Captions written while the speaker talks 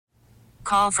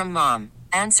call from mom.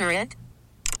 Answer it.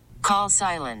 Call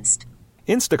silenced.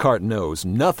 Instacart knows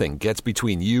nothing gets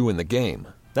between you and the game.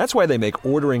 That's why they make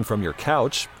ordering from your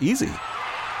couch easy.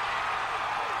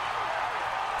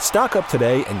 Stock up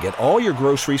today and get all your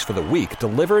groceries for the week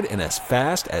delivered in as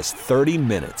fast as 30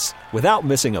 minutes without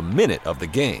missing a minute of the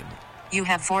game. You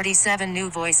have 47 new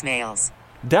voicemails.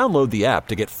 Download the app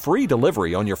to get free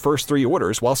delivery on your first 3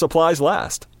 orders while supplies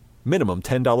last. Minimum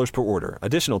 $10 per order.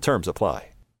 Additional terms apply.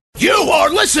 You are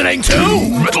listening to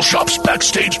Metal Shop's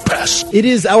Backstage Pass. It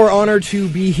is our honor to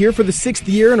be here for the 6th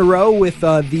year in a row with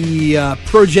the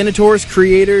progenitors,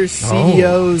 creators,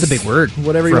 CEOs. It's a big word.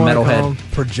 Whatever for you a want to call metalhead. them.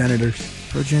 Progenitors.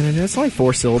 Progenitors. That's only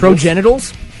 4 syllables.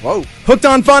 Progenitals? Whoa. Hooked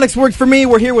on Phonics worked for me.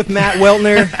 We're here with Matt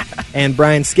Weltner and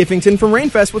Brian Skiffington from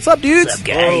Rainfest. What's up, dudes? What's up,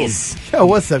 guys? Yo,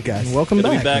 what's up, guys? Welcome Good to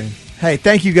back. be back. man. Hey,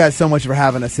 thank you guys so much for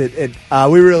having us.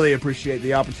 We really appreciate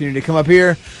the opportunity to come up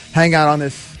here, hang out on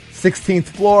this 16th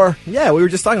floor. Yeah, we were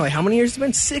just talking like how many years it's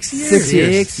been? 6 years. 6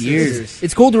 years. 6 years.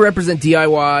 It's cool to represent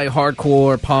DIY,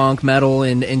 hardcore, punk, metal,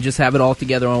 and just have it all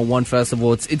together on one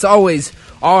festival. It's always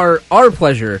our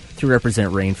pleasure to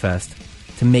represent Rainfest,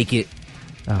 to make it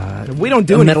We don't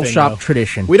do a anything, metal shop though.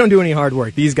 tradition. We don't do any hard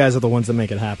work. These guys are the ones that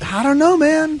make it happen. I don't know,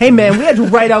 man. Hey, man, we had to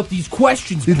write out these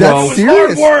questions, Dude, bro. that's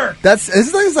serious. Hard work.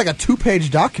 It's like a 2-page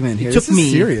document here. took This is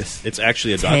me- serious. It's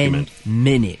actually a 10 document.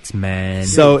 minutes, man.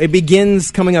 So it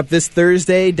begins coming up this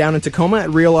Thursday down in Tacoma at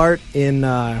Real Art in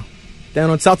down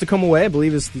on South Tacoma Way, I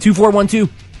believe is the 2412.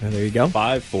 there you go.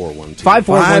 5412.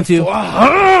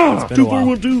 5412. It's been a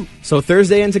while. So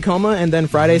Thursday in Tacoma and then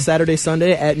Friday, Saturday,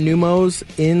 Sunday at Numos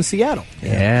in Seattle.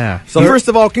 Yeah. So first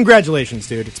of all, congratulations,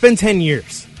 dude. It's been 10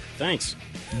 years. Thanks.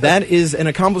 That is an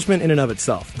accomplishment in and of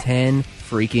itself. 10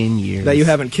 freaking years. That you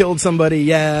haven't killed somebody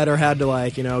yet or had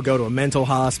to go to a mental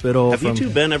hospital. Have you two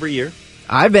been every year?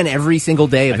 I've been every single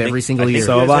day of I think- every single I think year.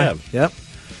 so. So have I. have. Yep.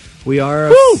 We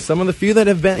are some of the few that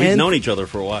have been We've and, known each other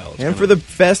for a while. It's and kinda- for the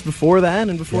fest before that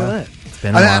and before that. It's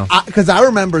been a while. Because I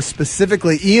remember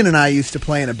specifically, Ian and I used to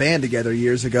play in a band together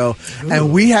years ago,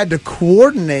 and we had to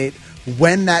coordinate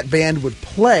when that band would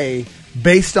play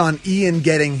based on Ian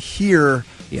getting here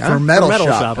for Metal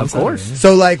Shop. on Of course. Saturday.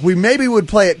 So, like, we maybe would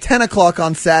play at 10 o'clock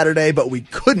on Saturday, but we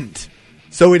couldn't.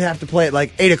 So we'd have to play at,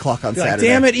 8 o'clock on You're like, Saturday.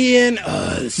 damn it, Ian.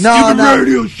 No.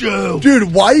 Radio show.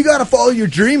 Dude, why you gotta follow your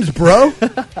dreams, bro?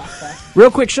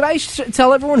 Real quick, should I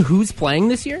tell everyone who's playing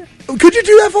this year? Could you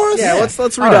do that for us? Yeah,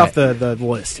 let's read All off right. the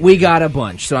list. We got a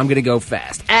bunch, so I'm going to go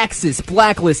fast. Axis,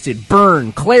 Blacklisted,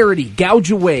 Burn, Clarity,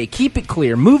 Gouge Away, Keep It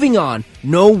Clear, Moving On,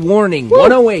 No Warning,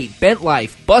 108, Bent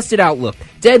Life, Busted Outlook,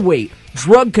 Deadweight,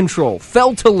 Drug Control,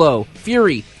 Fell to Low,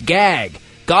 Fury, Gag,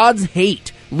 God's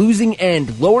Hate, Losing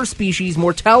End, Lower Species,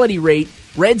 Mortality Rate,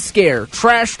 Red Scare,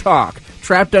 Trash Talk,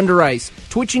 Trapped Under Ice,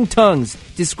 Twitching Tongues,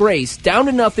 Disgrace, Down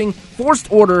to Nothing,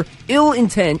 Forced Order, Ill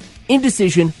Intent,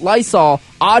 Indecision, Lysol,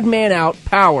 Odd Man Out,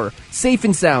 Power, Safe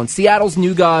and Sound, Seattle's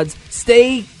New Gods,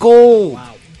 Stay Gold,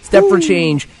 Step for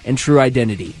Change, and True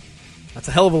Identity. That's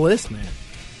a hell of a list, man.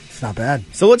 It's not bad.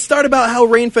 So let's start about how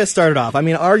Rainfest started off. I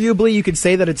mean, arguably, you could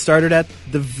say that it started at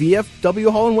the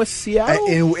VFW Hall in West Seattle.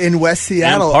 In West And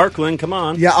Seattle. Parkland, come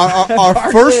on. Yeah,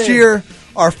 our first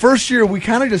year, we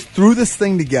kind of just threw this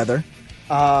thing together.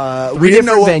 We didn't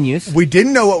know different venues. We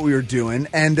didn't know what we were doing,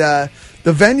 and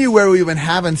the venue where we've been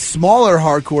having smaller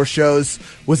hardcore shows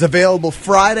was available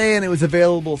Friday and it was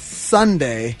available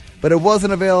Sunday, but it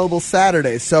wasn't available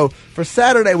Saturday. So for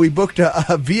Saturday, we booked a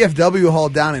VFW hall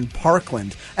down in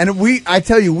Parkland, and I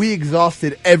tell you, we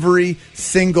exhausted every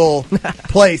single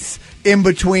place in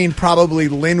between, probably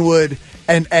Linwood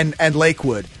and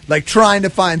Lakewood, like trying to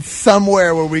find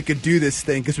somewhere where we could do this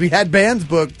thing because we had bands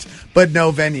booked but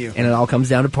no venue. And it all comes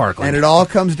down to Parkland. And it all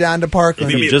comes down to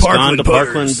Parkland. If you just gone to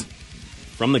Parkland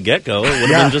from the get-go, it would have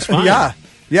been just fine.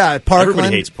 Yeah, Parkland.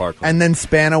 Everybody hates Parkland. And then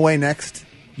Spanaway next.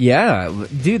 Yeah,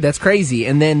 dude, that's crazy.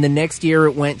 And then the next year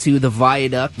it went to the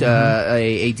Viaduct,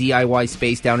 a DIY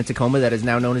space down in Tacoma that is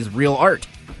now known as Real Art.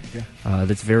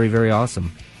 That's very, very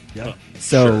awesome. Yeah.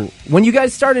 So, when you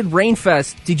guys started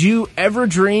Rainfest, did you ever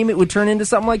dream it would turn into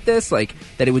something like this? Like,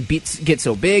 that it would get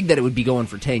so big, that it would be going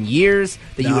for 10 years,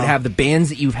 that you would have the bands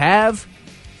that you have?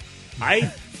 I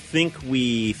think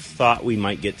we thought we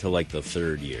might get to the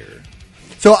third year.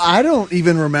 So I don't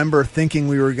even remember thinking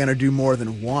we were going to do more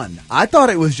than one. I thought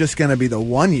it was just going to be the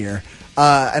 1 year.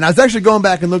 And I was actually going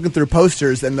back and looking through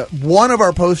posters, and one of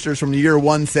our posters from year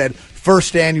one said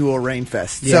first annual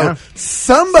Rainfest. Yeah. So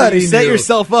somebody So you set knew,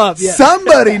 yourself up. Yeah.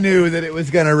 Somebody knew that it was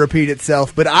going to repeat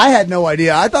itself, but I had no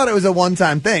idea. I thought it was a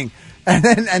one-time thing, and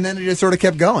then it just sort of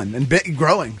kept going and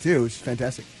growing too. It was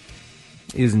fantastic.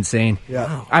 It was insane.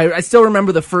 Yeah. I still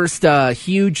remember the first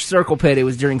huge circle pit. It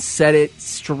was during Set It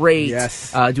Straight,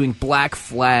 Yes. doing Black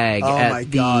Flag Oh, at my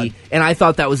the, God. and I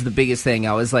thought that was the biggest thing.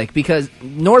 I was like, because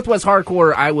Northwest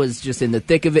Hardcore, I was just in the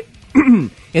thick of it,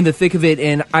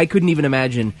 and I couldn't even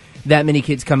imagine that many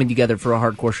kids coming together for a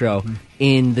hardcore show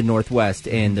in the Northwest,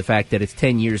 and the fact that it's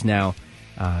 10 years now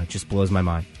just blows my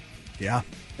mind. Yeah.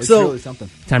 It's So- really something.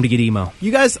 Time to get emo.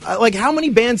 You guys, like, how many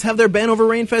bands have there been over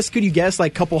Rainfest? Could you guess,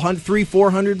 like, couple hundred, 300,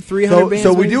 400, 300 bands?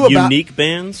 So we maybe? do about Unique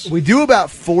bands. we do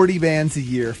about 40 bands a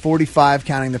year, 45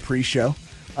 counting the pre-show.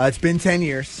 It's been 10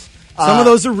 years. Some of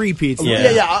those are repeats.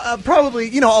 Yeah.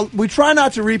 Probably. We try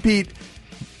not to repeat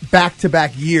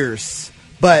back-to-back years,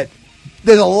 but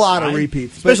there's a lot of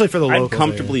repeats, Especially for the I'd locals.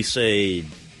 comfortably say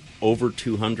over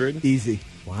 200. easy,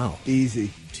 Wow.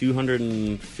 easy.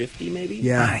 250 maybe.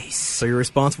 Yeah. Nice. So you're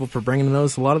responsible for bringing a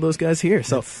lot of those guys here.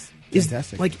 So is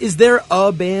fantastic. is there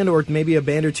a band or maybe a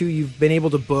band or two you've been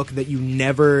able to book that you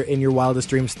never in your wildest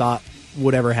dreams thought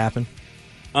would ever happen?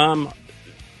 Well,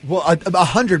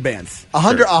 100 bands,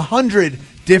 100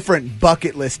 different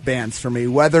bucket list bands for me.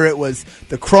 Whether it was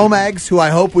the Cro-Mags, who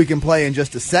I hope we can play in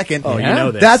just a second. Oh, Yeah? you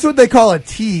know this. That's what they call a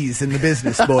tease in the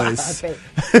business, boys.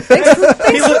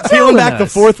 Peeling back the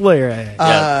fourth layer.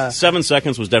 Yeah, 7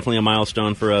 seconds was definitely a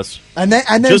milestone for us. And then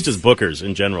Just as bookers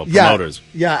in general, promoters.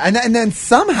 Yeah, and then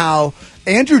somehow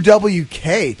Andrew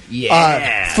WK,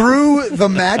 Yeah. through the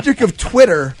magic of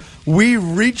Twitter, we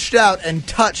reached out and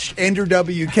touched Andrew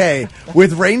WK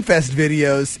with Rainfest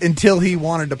videos until he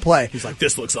wanted to play. He's like,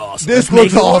 this looks awesome. This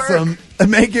looks awesome.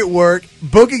 Make it work.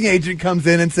 Booking agent comes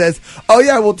in and says, "Oh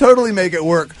yeah, we'll totally make it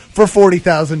work for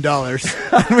 $40,000."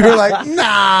 And we were like,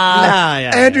 "Nah."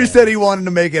 Andrew said he wanted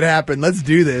to make it happen. Let's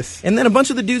do this. And then a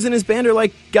bunch of the dudes in his band are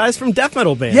like guys from death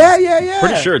metal bands. Yeah.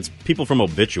 Pretty sure it's people from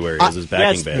Obituary as his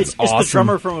backing band. It's the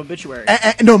drummer from Obituary.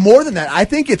 No, more than that. I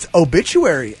think it's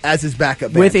Obituary as his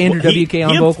backup band. With Andrew WK He on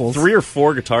had vocals. 3 or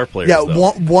 4 guitar players. Yeah,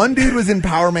 though. one dude was in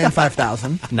Power Man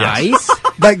 5000. Nice.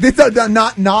 Like this,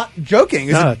 not joking.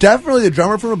 It's No. definitely the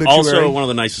drummer from Obituary. Also, one of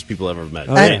the nicest people I've ever met.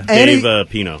 And Dave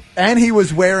Pino. and he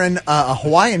was wearing a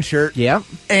Hawaiian shirt. Yeah.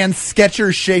 and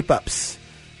Skechers shape ups.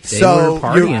 They So were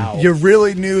partying. you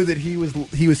really knew that he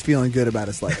was feeling good about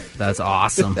his life. That's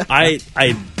awesome.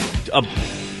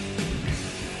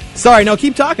 Sorry, no,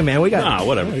 keep talking, man. We got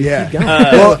Whatever. Yeah. Keep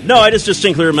going. No, I just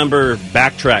distinctly remember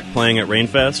Backtrack playing at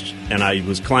Rainfest, and I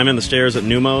was climbing the stairs at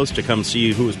Numos to come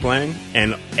see who was playing,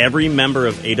 and every member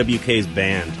of AWK's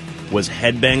band was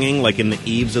headbanging like in the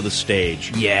eaves of the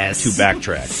stage. Yes. To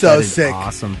Backtrack. So That is sick.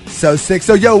 awesome. So sick.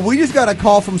 So yo, we just got a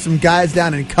call from some guys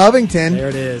down in Covington. There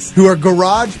it is. Who are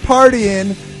garage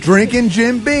partying, drinking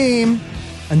Jim Beam,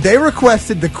 and they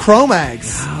requested the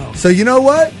Cro-Mags. Wow. So you know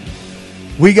what?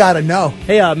 We gotta know.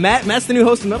 Hey, Matt's the new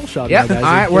host of Metal Shop. Yep. now, All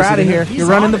guys. right, we're out of here. You're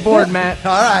running the board, Matt.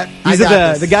 All right. These I are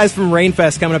got the guys from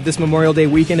Rainfest coming up this Memorial Day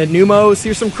weekend at Numos.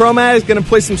 Here's some Cro-Mags. Going to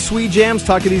play some sweet jams.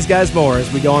 Talk to these guys more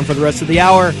as we go on for the rest of the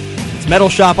hour. It's Metal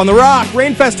Shop on the Rock,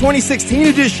 Rainfest 2016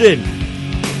 edition.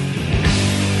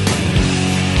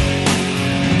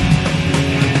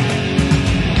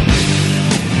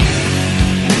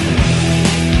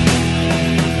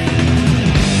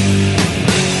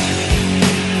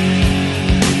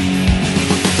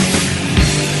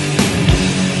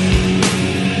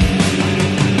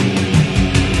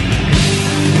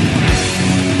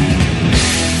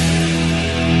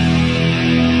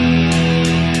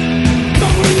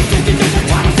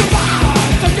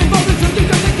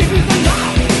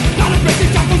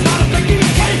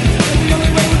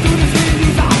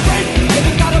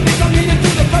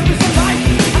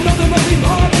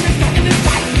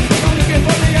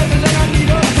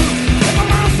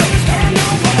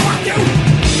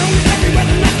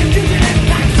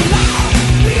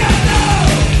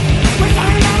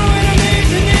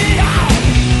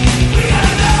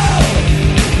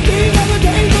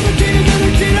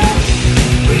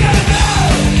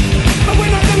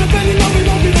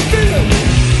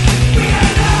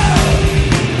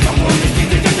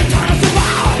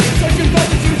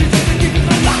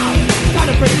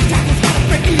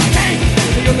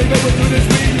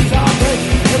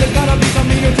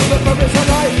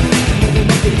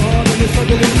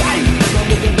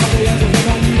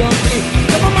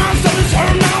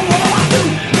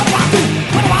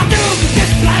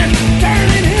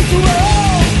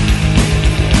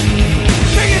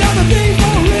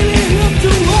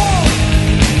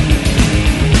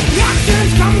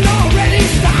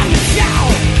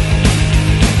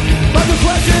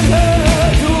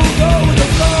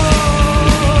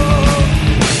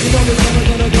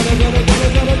 Gonna go.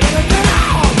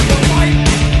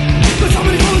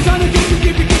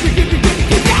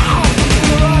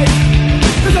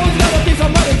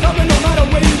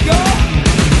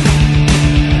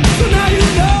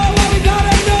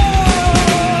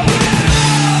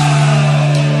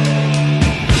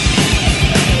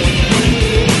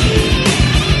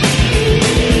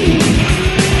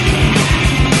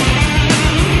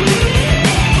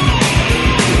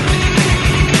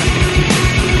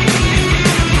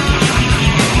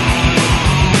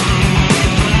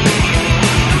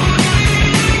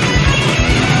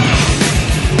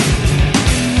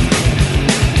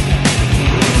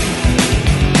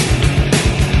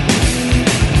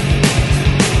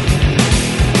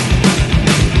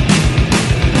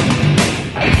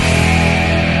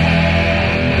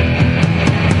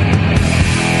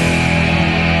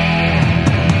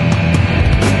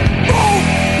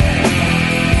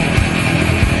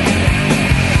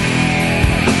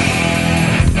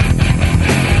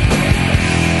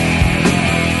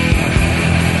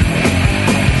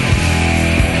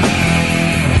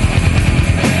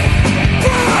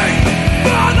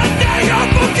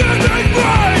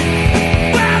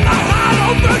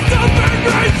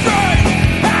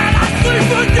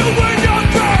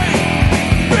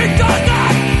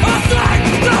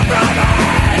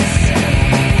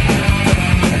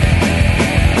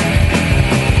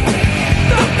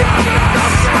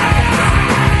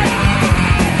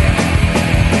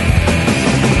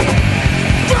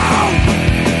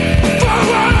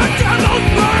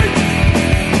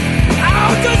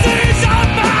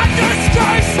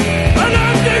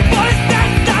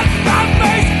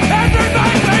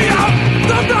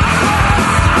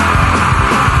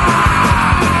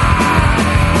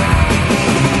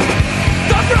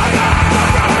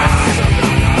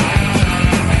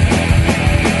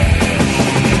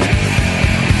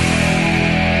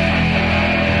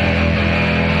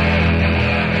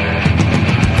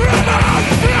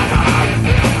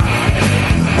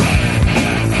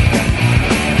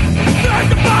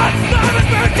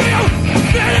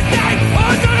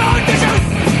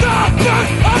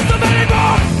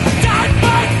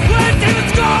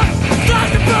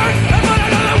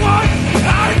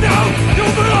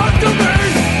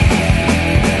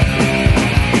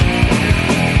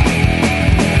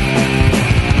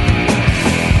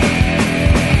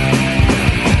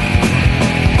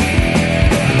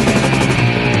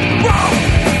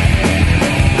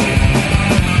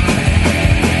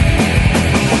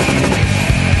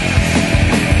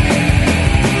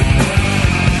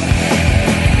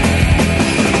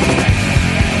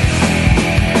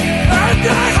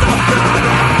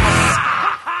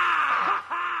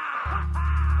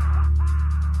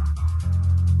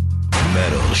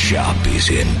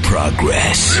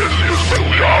 progress.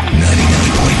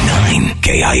 99.9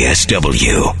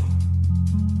 KISW.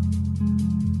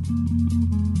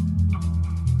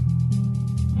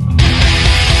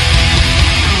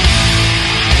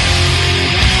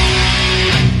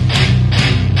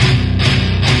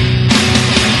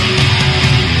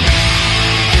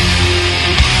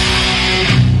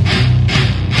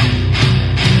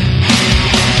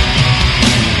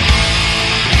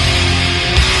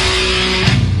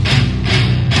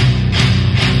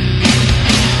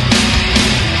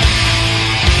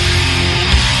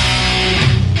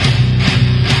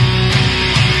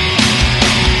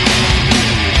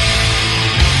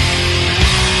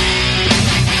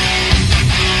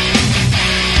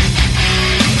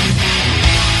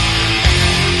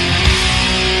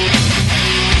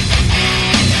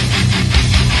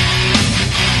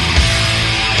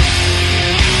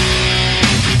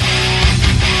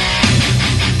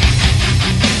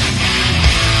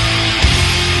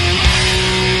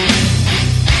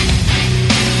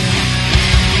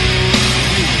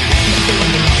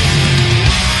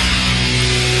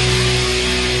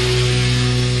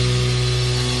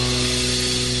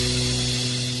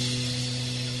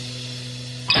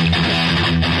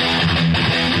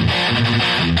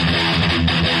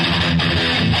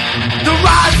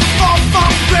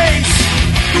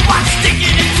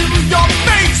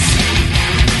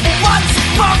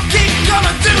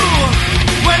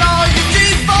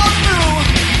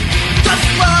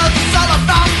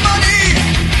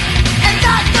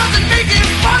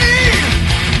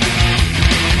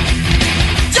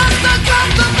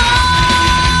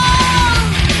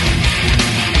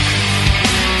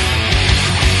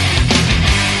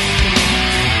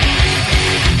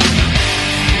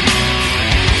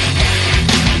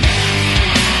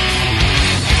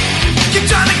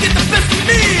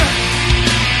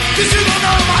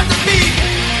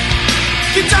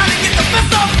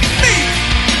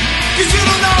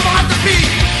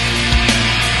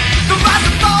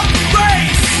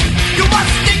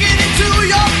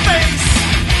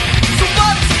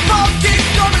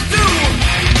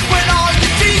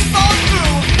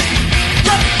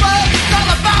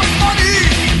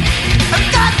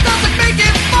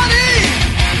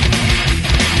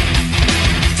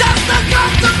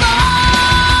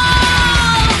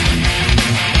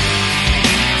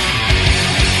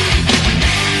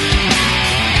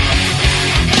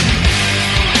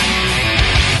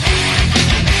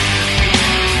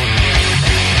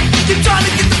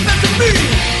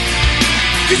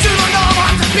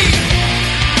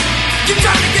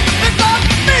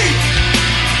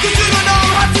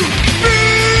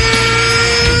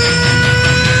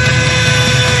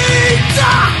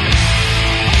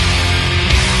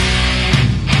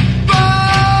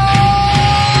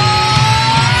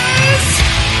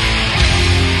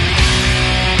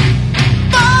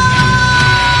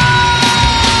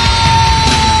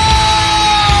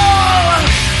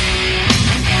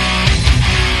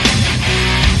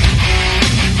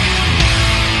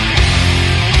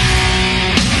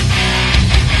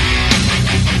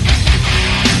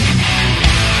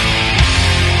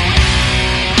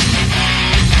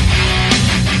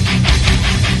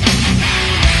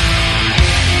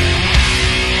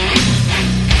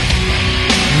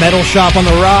 Metal Shop on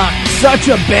the Rock. Such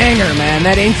a banger, man.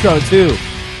 That intro, too.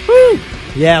 Woo!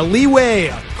 Yeah, Leeway,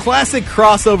 a classic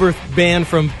crossover band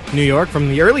from New York from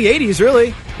the early 80s,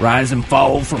 really. Rise and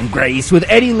Fall from Grace with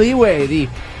Eddie Leeway.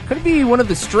 Could be one of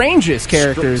the strangest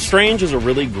characters. Strange is a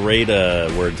really great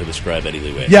word to describe Eddie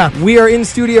Leeway. Yeah, we are in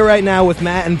studio right now with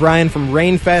Matt and Brian from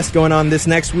Rainfest, going on this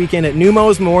next weekend at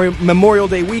Numos Memorial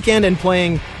Day weekend, and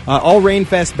playing all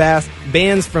Rainfest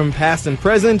bands from past and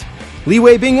present.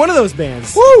 Leeway being one of those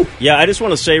bands. Woo! Yeah, I just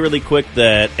want to say really quick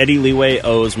that Eddie Leeway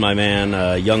owes my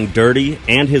man Young Dirty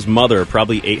and his mother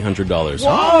probably $800.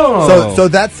 Whoa! So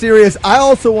that's serious. I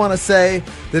also want to say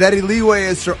that Eddie Leeway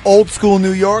is from old school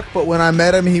New York, but when I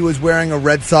met him, he was wearing a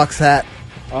Red Sox hat.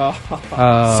 So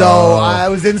I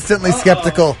was instantly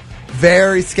skeptical.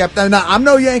 Very skeptical. I'm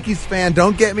no Yankees fan,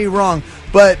 don't get me wrong,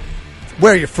 but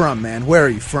where are you from, man? Where are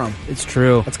you from? It's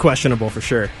true. That's questionable for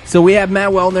sure. So we have Matt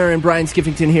Wellner and Brian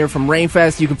Skiffington here from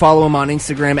Rainfest. You can follow them on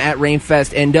Instagram at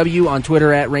RainfestNW, on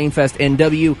Twitter at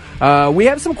RainfestNW. We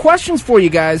have some questions for you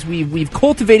guys. We've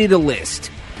cultivated a list.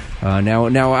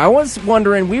 Now I was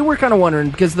wondering, we were kind of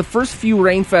wondering, because the first few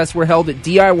Rainfests were held at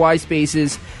DIY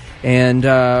spaces, and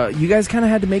you guys kind of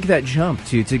had to make that jump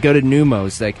to go to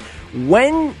Numos. Like,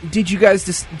 when did you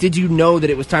know that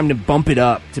it was time to bump it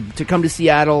up, to come to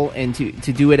Seattle and to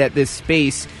do it at this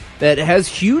space that has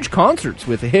huge concerts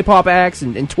with hip-hop acts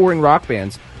and touring rock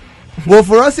bands? Well,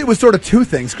 for us, it was sort of two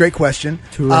things. Great question.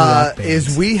 Touring rock bands.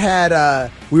 Is we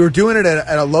had we were doing it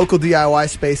at a local DIY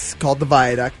space called the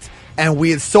Viaduct, and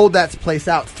we had sold that place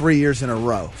out 3 years in a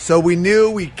row. So we knew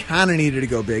we kind of needed to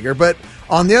go bigger. But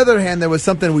on the other hand, there was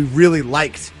something we really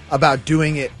liked about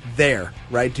doing it there,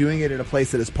 right? Doing it in a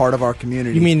place that is part of our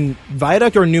community. You mean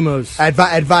Viaduct or Numos? At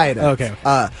Viaduct.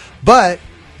 Okay. But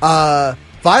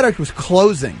Viaduct was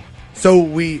closing. So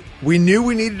we knew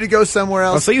we needed to go somewhere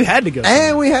else. Oh, so you had to go And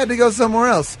somewhere. we had to go somewhere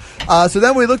else. So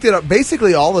then we looked at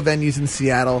basically all the venues in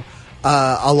Seattle.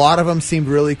 A lot of them seemed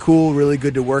really cool, really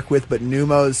good to work with, but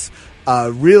Numos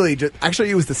really just... Actually,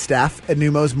 it was the staff at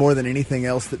Numos more than anything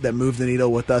else that moved the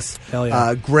needle with us. Hell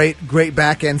yeah. Great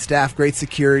back-end staff, great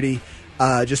security,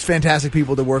 just fantastic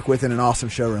people to work with in an awesome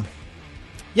showroom.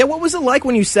 Yeah, what was it like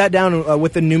when you sat down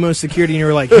with the Numos security and you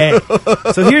were like, hey,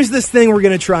 so here's this thing we're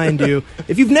going to try and do.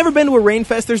 If you've never been to a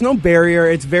Rainfest, there's no barrier.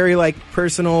 It's very, like,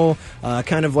 personal,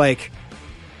 kind of like...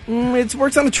 it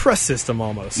works on a trust system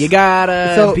almost. You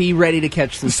gotta be ready to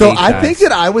catch some So stage I dives. think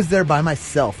that I was there by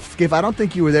myself. Skip, I don't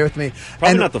think you were there with me.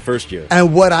 Probably not the first year.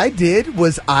 And what I did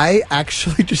was I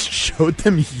actually just showed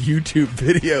them YouTube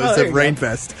videos there of you go.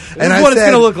 Rainfest. This is what it's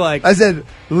gonna look like. I said,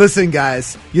 listen,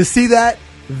 guys, you see that?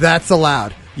 That's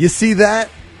allowed. You see that?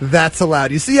 That's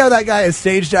allowed. You see how that guy is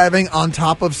stage diving on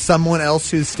top of someone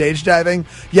else who's stage diving?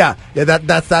 Yeah,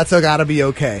 that's gotta be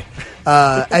okay.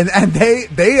 And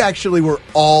they actually were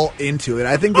all into it.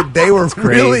 I think that they were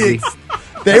really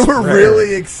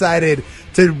really excited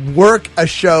to work a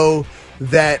show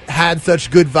that had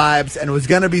such good vibes and was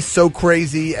going to be so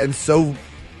crazy and so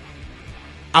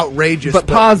outrageous, but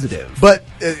positive. but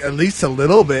at least a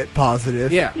little bit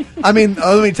positive. Yeah. I mean,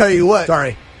 let me tell you what.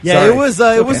 Sorry. Yeah,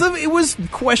 Sorry. it was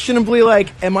questionably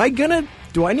like,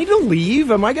 do I need to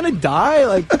leave? Am I gonna die?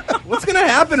 Like, what's gonna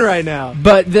happen right now?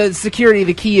 But the security,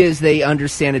 the key is they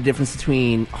understand the difference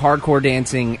between hardcore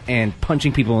dancing and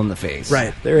punching people in the face.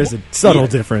 Right. There is a subtle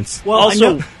difference. Well,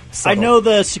 Also- I know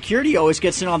the security always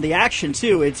gets in on the action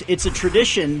too. It's a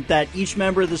tradition that each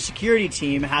member of the security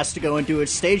team has to go and do a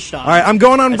stage dive. All right, I'm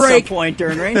going on at break. some point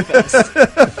during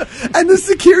Rainfest. And the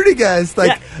security guys,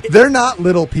 they're not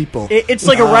little people. It's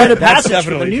like a rite of That's passage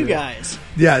for the definitely new true. guys.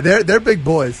 Yeah, they're big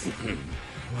boys.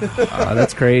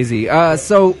 That's crazy.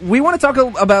 So we want to talk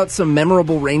about some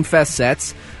memorable Rainfest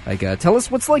sets. Like, tell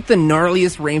us what's like the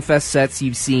gnarliest Rainfest sets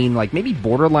you've seen, like maybe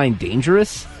borderline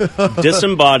dangerous?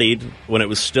 Disembodied when it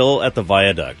was still at the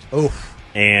Viaduct. Oh.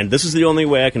 And this is the only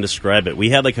way I can describe it.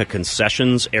 We had like a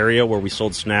concessions area where we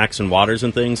sold snacks and waters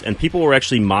and things, and people were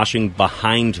actually moshing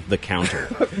behind the counter.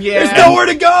 There's nowhere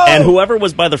to go. And whoever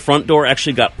was by the front door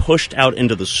actually got pushed out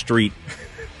into the street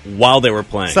while they were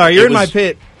playing. Sorry, you're It in my was-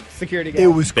 pit. Security guy. It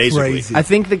was Basically. crazy. I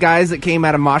think the guys that came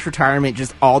out of Mosh retirement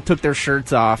just all took their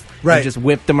shirts off Right. and just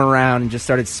whipped them around and just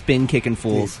started spin kicking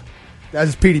fools.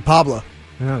 That's Petey Pablo.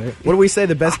 What do we say?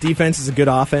 The best defense is a good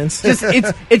offense. Just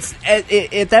it's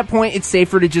at that point it's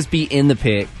safer to just be in the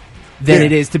pit than Yeah.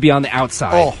 it is to be on the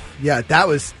outside. Oh, yeah, that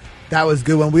was a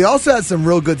good one. We also had some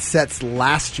real good sets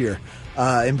last year.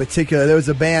 In particular, there was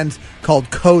a band called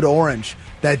Code Orange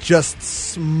that just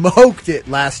smoked it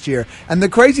last year. And the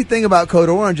crazy thing about Code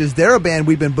Orange is they're a band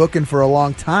we've been booking for a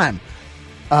long time.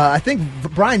 I think,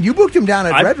 Brian, you booked him down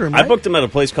at Red Room, right? I booked them at a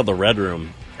place called the Red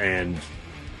Room, and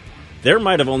there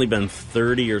might have only been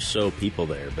 30 or so people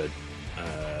there, but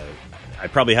I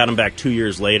probably had them back 2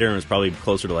 years later, and it was probably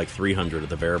closer to like 300 at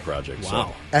the Vera Project.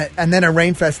 Wow. And then at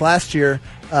Rainfest last year,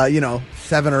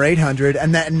 700 or 800,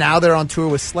 and now they're on tour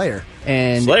with Slayer.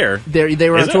 And Slayer? They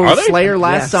were Is on it? tour Are with they? Slayer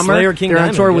last Yeah, summer. Slayer, King they're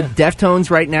on Diamond, tour yeah. with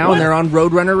Deftones right now, and they're on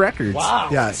Roadrunner Records. Wow.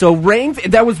 Yeah. So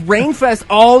that was Rainfest,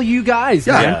 all you guys.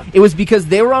 Yeah. Man. Yeah. It was because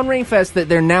they were on Rainfest that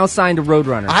they're now signed to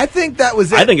Roadrunner. I think that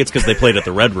was it. I think it's because they played at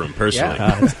the Red Room, personally.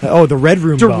 Oh, the Red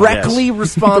Room. bump. Directly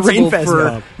responsible Rainfest for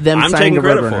bump. them I'm signing taking to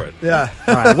credit Roadrunner. for it. Yeah.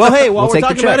 All right. Well, hey, while We'll we're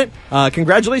take the talking about it,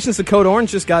 congratulations to Code Orange.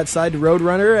 Just got signed to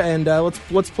Roadrunner, and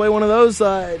let's play one of those.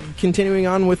 Continuing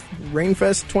on with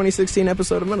Rainfest 2016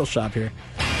 episode of Metal Shop here.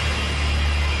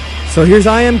 So here's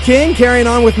I Am King, carrying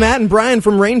on with Matt and Brian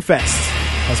from Rainfest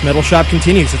as Metal Shop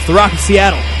continues. It's the Rock of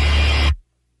Seattle.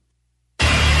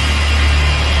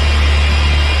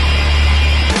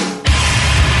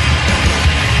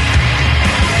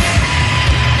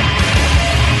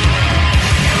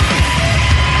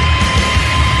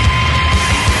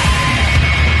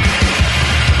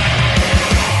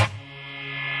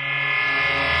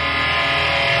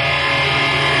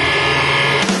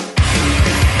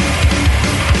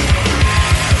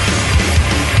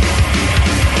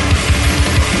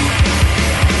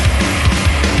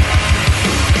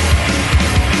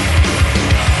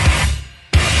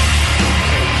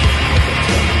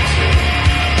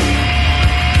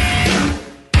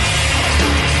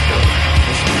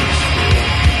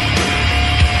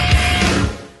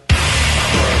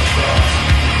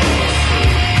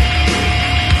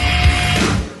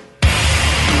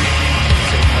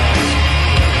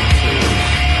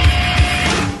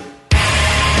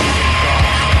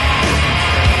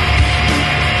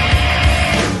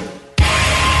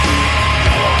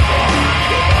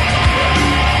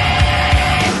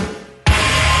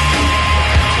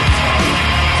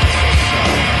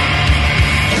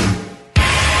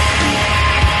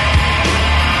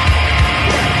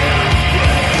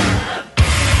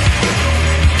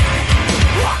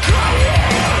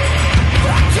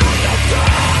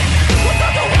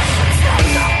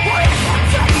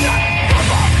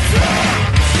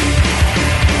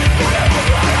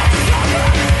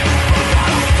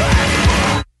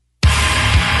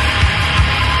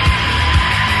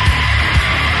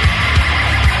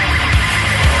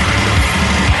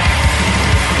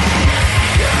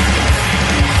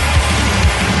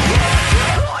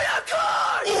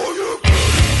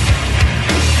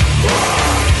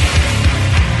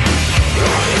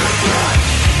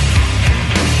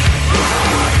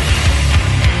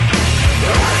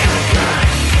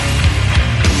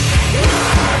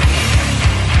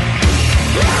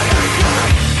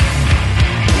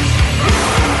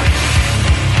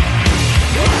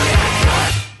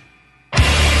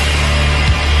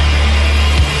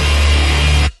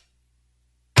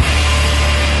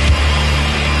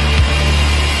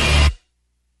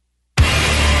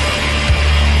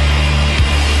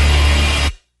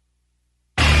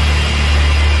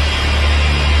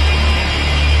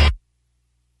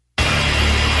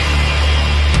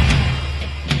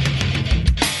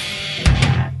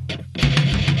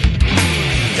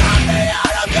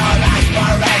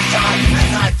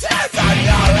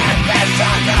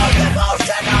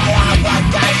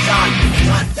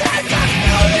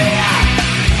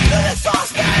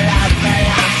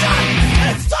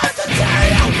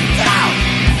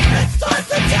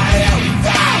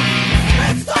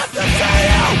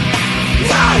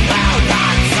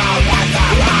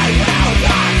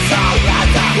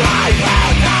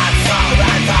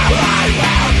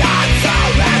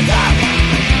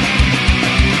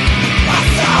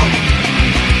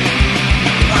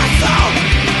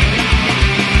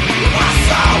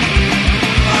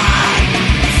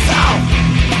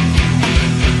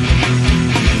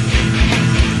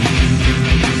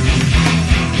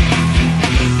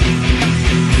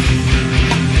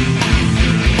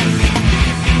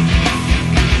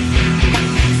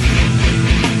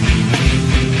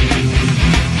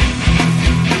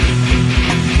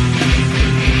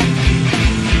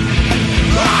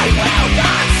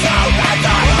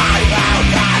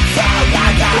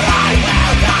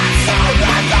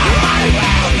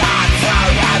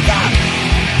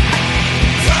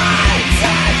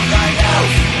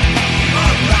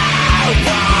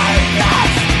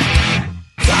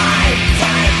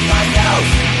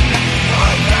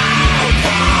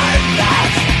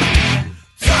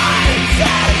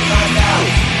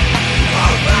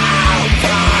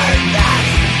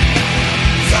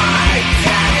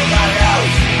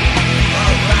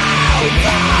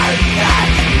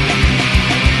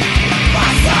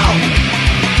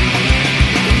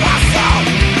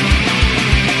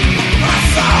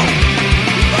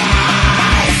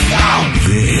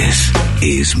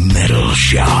 is Metal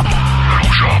Shop.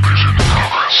 Metal Shop is in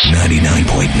progress.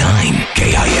 99.9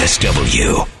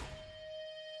 KISW.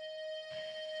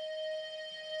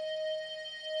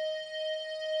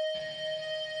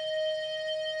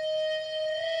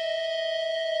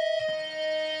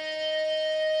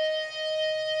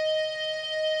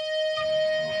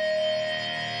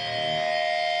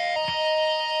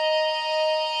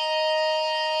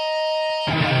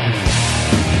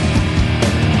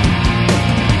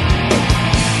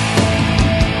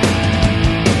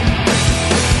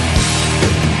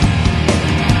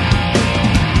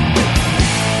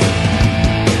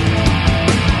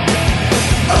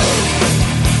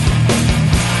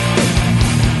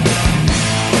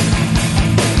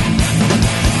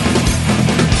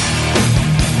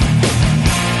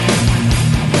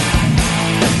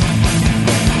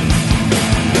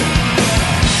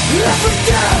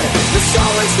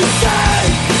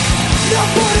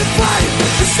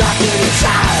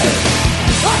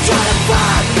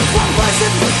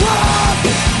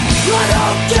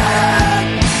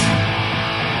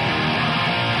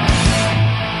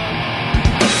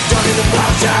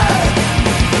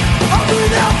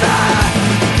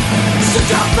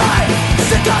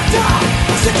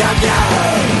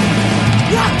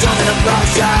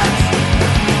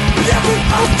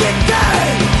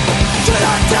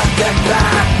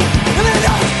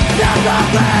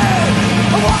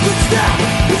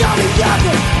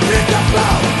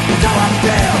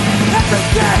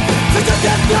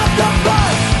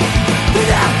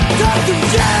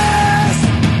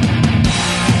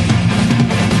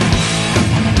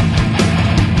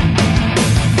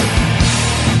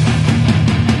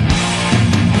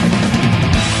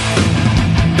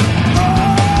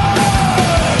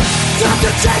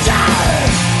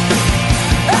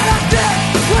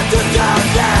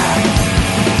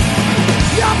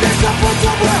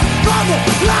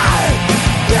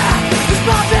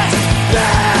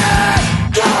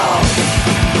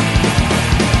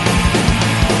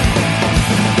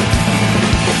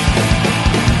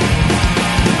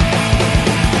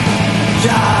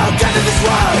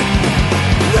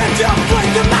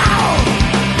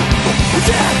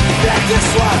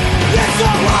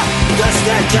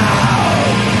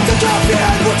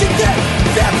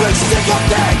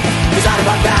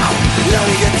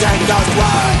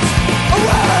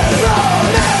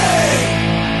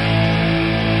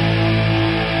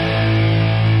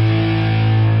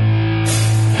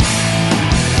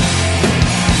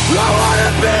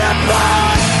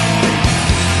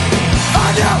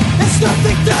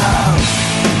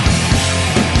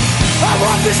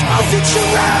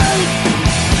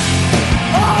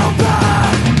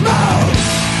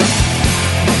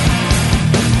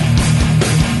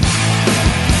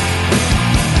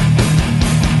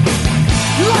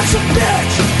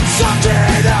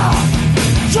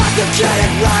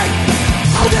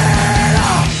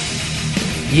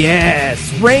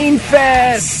 Yes,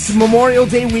 Rainfest, Memorial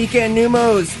Day weekend,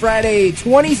 Numos, Friday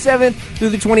 27th through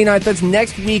the 29th. That's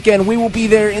next weekend. We will be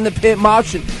there in the pit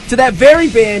moshing to that very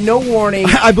band, No Warning.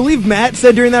 I believe Matt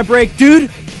said during that break,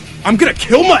 dude, I'm going to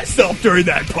kill myself during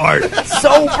that part.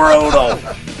 So brutal.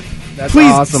 That's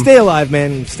Please awesome. Stay alive,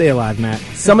 man. Stay alive, Matt.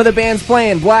 Some of the bands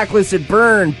playing: Blacklisted,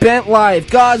 Burn, Bent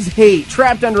Life, God's Hate,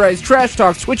 Trapped Under Ice, Trash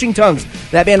Talk, Switching Tongues.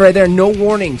 That band right there, No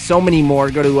Warning. So many more.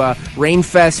 Go to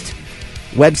Rainfest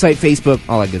website, Facebook,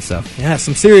 all that good stuff. Yeah,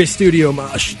 some serious studio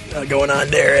mosh going on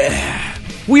there.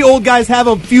 We old guys have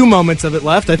a few moments of it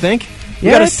left, I think. We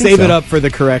got to save it up for the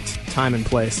correct time and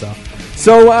place, though.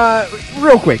 So,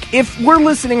 real quick, if we're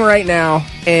listening right now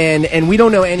and we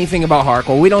don't know anything about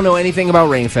hardcore, we don't know anything about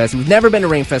Rainfest, we've never been to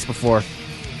Rainfest before,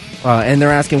 and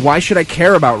they're asking, why should I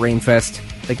care about Rainfest?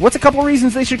 Like, what's a couple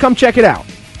reasons they should come check it out?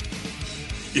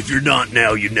 If you're not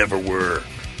now, you never were.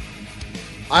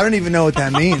 I don't even know what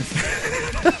that means.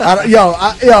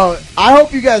 I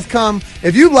hope you guys come.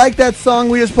 If you like that song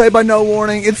we just played by No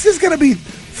Warning, it's just going to be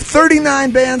 39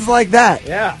 bands like that.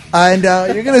 Yeah. And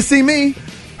you're going to see me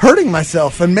hurting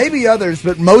myself, and maybe others,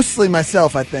 but mostly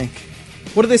myself, I think.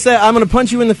 What do they say? I'm going to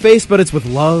punch you in the face, but it's with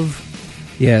love.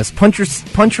 Yes, punch your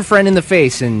friend in the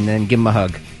face and then give him a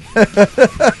hug.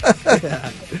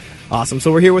 Yeah. Awesome.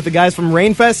 So we're here with the guys from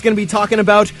Rainfest, going to be talking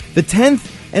about the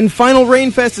 10th and final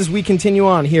Rainfest as we continue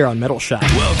on here on Metal Shop.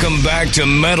 Welcome back to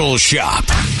Metal Shop,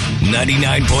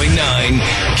 99.9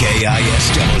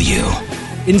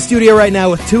 KISW. In studio right now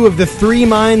with two of the three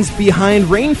minds behind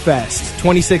Rainfest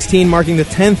 2016, marking the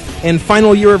 10th and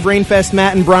final year of Rainfest.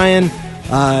 Matt and Brian.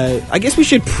 I guess we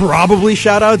should probably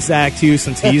shout out Zach, too,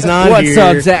 since he's not here.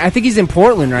 What's up, Zach? I think he's in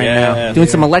Portland right now, doing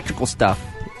some electrical stuff.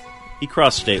 He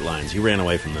crossed state lines. He ran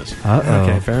away from this.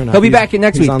 Okay, fair enough. He'll be back in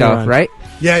next he's week, on the though, run. right?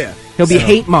 Yeah. He'll be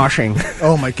hate moshing.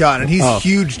 Oh my god, and he's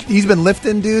huge. He's been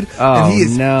lifting, dude, Oh, and he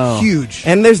is no. huge.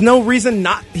 And there's no reason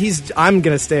not. I'm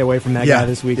gonna stay away from that Yeah, guy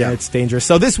this weekend. yeah. It's dangerous.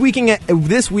 So this weekend at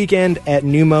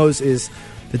Numos is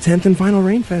the 10th and final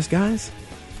Rainfest, guys.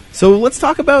 So let's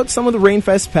talk about some of the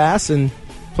Rainfest past and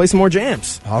play some more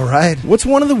jams. All right. What's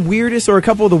one of the weirdest, or a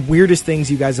couple of the weirdest things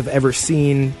you guys have ever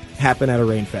seen happen at a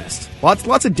Rainfest?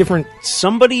 Lots of different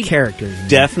Somebody characters.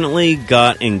 definitely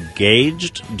got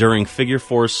engaged during Figure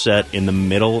 4's set in the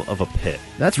middle of a pit.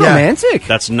 That's Yeah. romantic.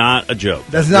 That's not a joke.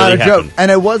 That's That not really a joke. happened.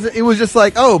 And it was just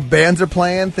like, oh, bands are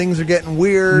playing, things are getting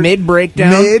weird. Mid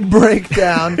breakdown.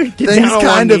 Things down on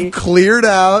kind one knee. of cleared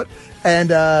out,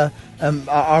 and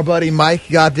our buddy Mike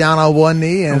got down on one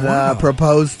knee and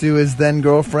proposed to his then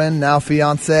girlfriend, now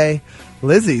fiance,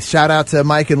 Lizzie. Shout out to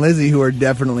Mike and Lizzie, who are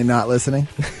definitely not listening.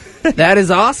 That is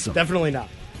awesome. Definitely not.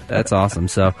 That's awesome.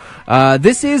 So,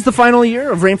 this is the final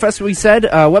year of Rainfest, we said.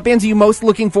 What bands are you most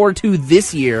looking forward to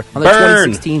this year on the Burn.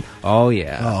 2016? Oh,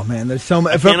 yeah. Oh man, there's so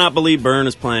much. I cannot believe Burn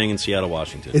is playing in Seattle,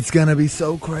 Washington. It's gonna be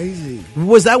so crazy.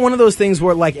 Was that one of those things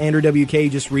where, like, Andrew WK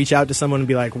just reach out to someone and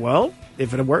be like, well,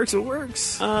 if it works, it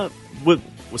works?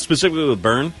 Specifically with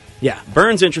Burn. Yeah.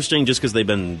 Burn's interesting just because they've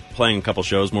been playing a couple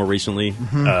shows more recently.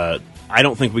 Mm-hmm. I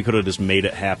don't think we could have just made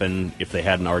it happen if they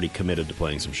hadn't already committed to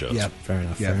playing some shows. Fair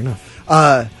enough. Yeah. Fair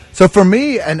enough. So for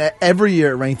me, and every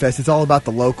year at Rainfest, it's all about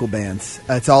the local bands.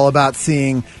 It's all about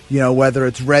seeing, whether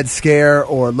it's Red Scare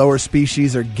or Lower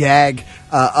Species or Gag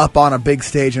up on a big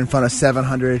stage in front of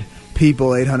 700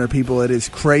 people, 800 people. It is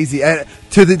crazy. And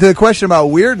to the question about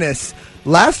weirdness,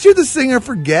 last year the singer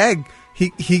for Gag,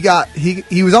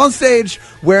 he was on stage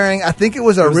wearing, I think it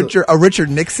was a Richard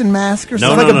Nixon mask or No,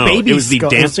 something. no, like a baby It was the skull.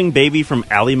 dancing baby from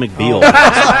Ally McBeal.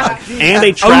 And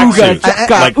a tracksuit.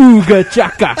 Ooga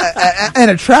chaka. And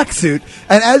a tracksuit.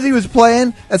 And as he was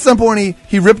playing, at some point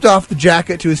he ripped off the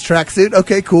jacket to his tracksuit.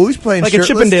 Okay, cool. He's playing Like a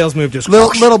shirtless. Chippendales move, just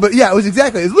little bit. Yeah, it was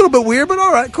exactly. It was a little bit weird, but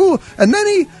all right, cool. And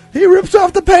then he rips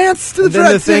off the pants to the Then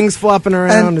the tracksuit. thing's flopping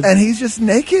around. and he's just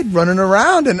naked running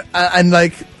around, and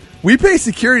like. We pay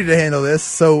security to handle this,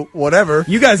 so whatever.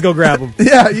 You guys go grab him.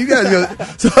 Yeah, you guys go.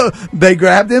 So they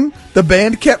grabbed him. The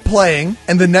band kept playing,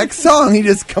 and the next song, he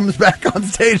just comes back on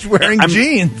stage wearing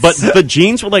jeans. But the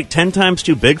jeans were like 10 times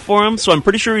too big for him, so I'm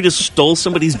pretty sure he just stole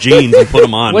somebody's jeans and put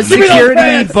them on. Was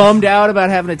security bummed out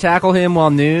about having to tackle him while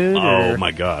nude? Oh or-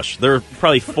 my gosh. There were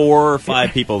probably 4 or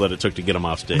 5 people that it took to get him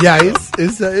off stage. Yeah,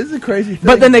 it's a crazy thing.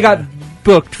 But then they got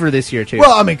booked for this year, too.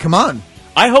 Well, I mean, come on.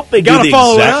 I hope they do Gotta the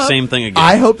follow it exact up. same thing again.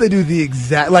 I hope they do the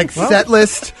exact set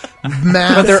list,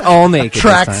 mask, But they're all naked this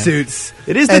time. tracksuits.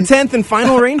 It is the 10th and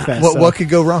final Rainfest. What could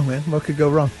go wrong, man? What could go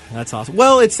wrong? That's awesome.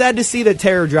 Well, it's sad to see that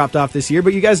Terror dropped off this year,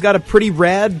 but you guys got a pretty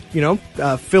rad,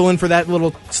 fill in for that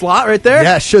little slot right there.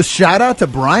 Yeah, shout out to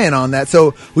Brian on that.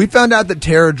 So we found out that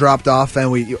Terror dropped off, and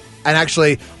we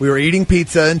were eating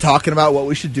pizza and talking about what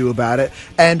we should do about it.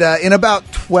 And in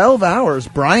about 12 hours,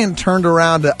 Brian turned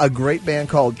around a great band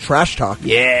called Trash Talk.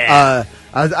 Yeah.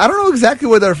 I don't know exactly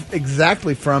where they're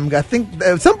exactly from. I think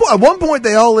at one point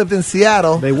they all lived in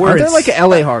Seattle. They were. Aren't they like an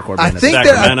LA hardcore band? I think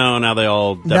Sacramento, now they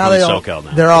all definitely SoCal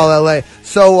now. They're all LA.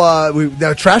 So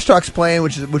the Trash Talk's playing,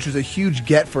 which was a huge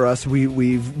get for us.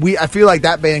 I feel like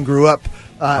that band grew up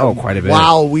quite a bit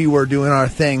while we were doing our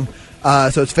thing.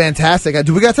 So it's fantastic.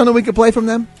 Do we got something we could play from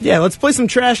them? Yeah, let's play some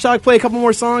Trash Talk, play a couple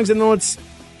more songs, and then let's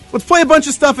play a bunch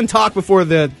of stuff and talk before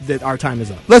our time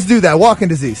is up. Let's do that. Walking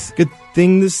Disease. Good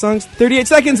thing this song's 38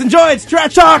 seconds. Enjoy. It's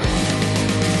Trash Talk.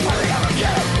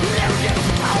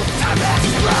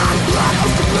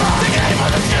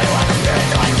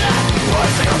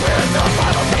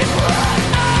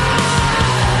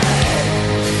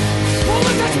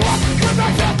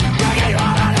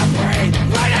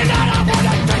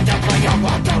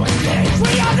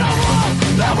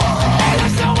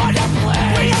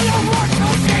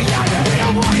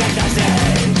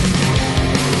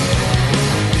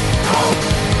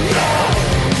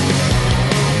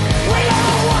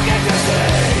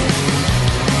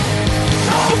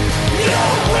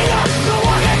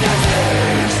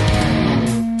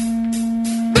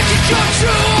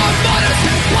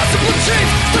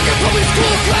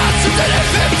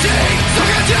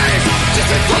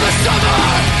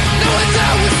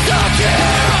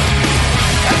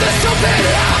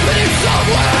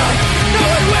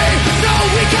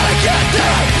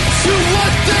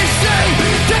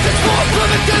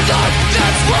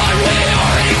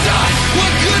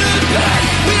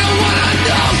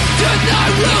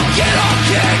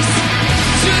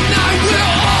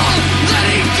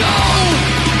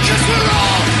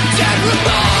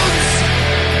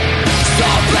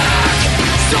 Stop back,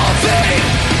 stop it.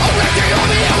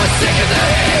 sick of the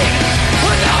heat.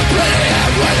 Without pretty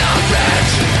and without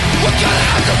rich, we're gonna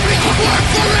have to make our work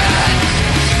for it.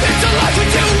 It's a life we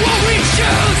do what we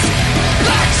choose.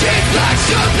 Black jeans, black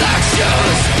shirt, black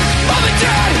shoes. Mom and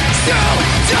dad still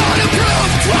don't improve.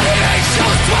 28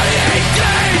 shows, 28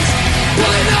 days.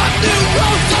 Pulling up new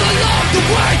roads all along the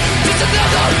way. Just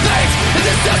another phase in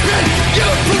this desperate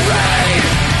youth parade.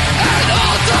 And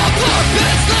all the blood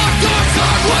pits, locked doors,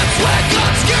 hardwood, sweat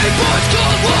guns, skateboards,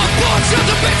 cold war boards,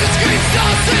 shelter basic screens,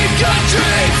 self-same gun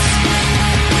dreams.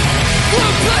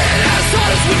 We're playing as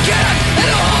hard as we can, and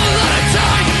a whole lot of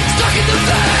time stuck in the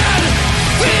van.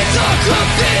 Feeds are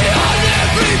graffiti on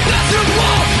every bathroom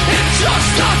wall. It's just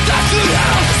not fast food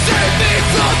hell. Save me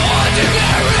from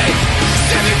ordinary.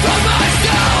 Save me from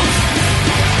myself.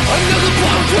 Another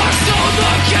punk rock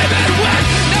solo came and went.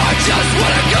 Now I just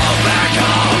wanna go back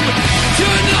home.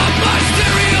 Turn up my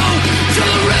stereo till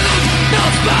the rhythm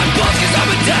melts my bones, 'cause I'm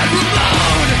a dead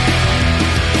Ramone.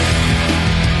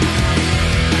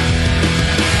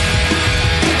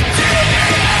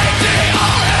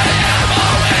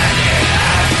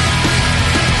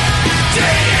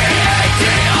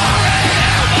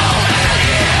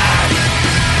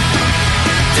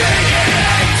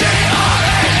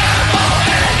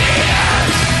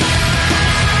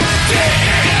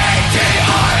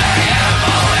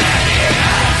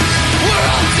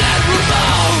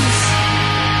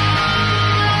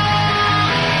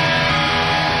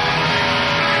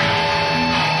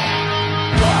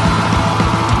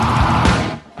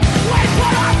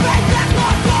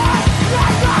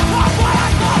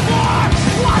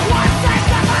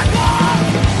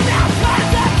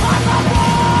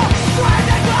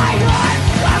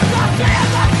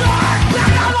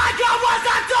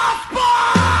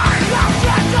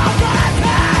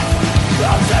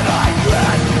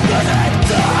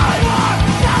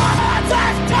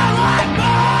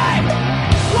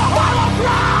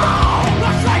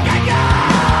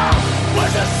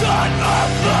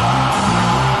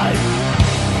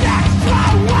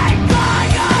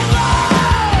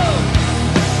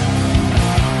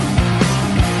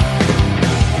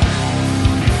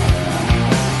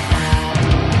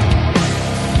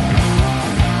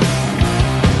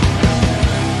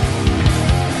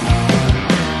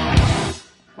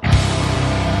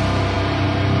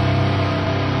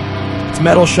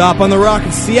 Metal Shop on the Rock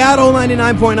in Seattle,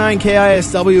 99.9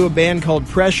 KISW, a band called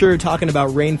Pressure, talking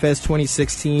about Rainfest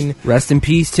 2016. Rest in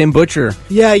peace, Tim Butcher.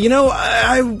 Yeah, you know,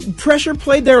 Pressure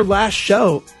played their last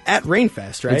show at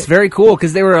Rainfest, right? It's very cool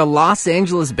because they were a Los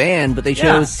Angeles band, but they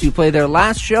chose to play their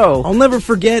last show. I'll never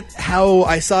forget how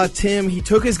I saw Tim. He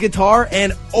took his guitar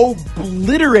and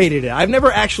obliterated it. I've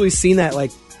never actually seen that,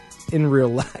 like, in real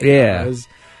life. Yeah.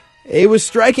 It was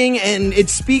striking, and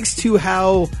it speaks to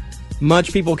how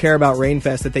much people care about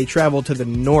Rainfest that they traveled to the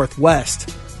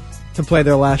Northwest to play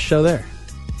their last show there.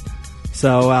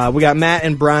 So we got Matt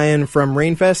and Brian from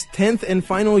Rainfest, 10th and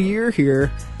final year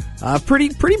here. Pretty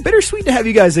bittersweet to have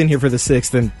you guys in here for the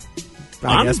 6th and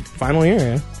I guess final year.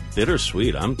 Yeah.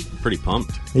 Bittersweet. I'm pretty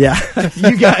pumped. Yeah,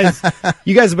 you guys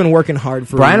have been working hard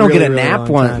for. Brian will get a really nap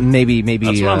one, time. maybe.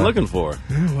 That's what I'm looking for.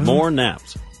 More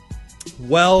naps.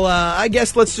 Well, I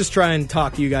guess let's just try and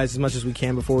talk to you guys as much as we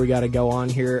can before we got to go on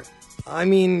here. I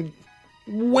mean,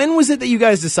 when was it that you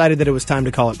guys decided that it was time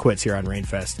to call it quits here on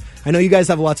Rainfest? I know you guys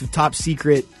have lots of top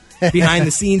secret,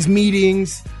 behind-the-scenes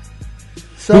meetings.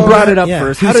 So, who brought it up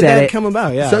first? How did that come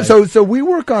about? Yeah. So we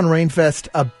work on Rainfest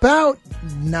about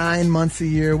 9 months a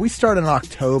year. We start in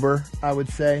October, I would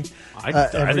say. I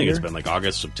think it's been like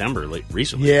August, September,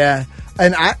 recently. Yeah,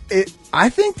 and I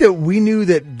think that we knew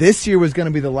that this year was going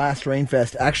to be the last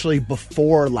Rainfest actually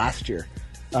before last year.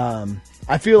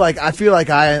 I feel like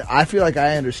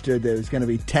I understood that it was going to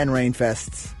be 10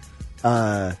 Rainfests.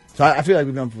 So I feel like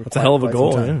we've done for that's a hell of a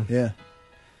goal. Yeah.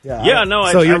 No.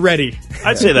 So you're ready.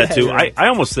 I'd say that too. Right. I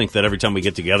almost think that every time we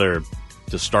get together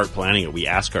to start planning it, we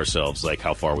ask ourselves like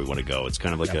how far we want to go. It's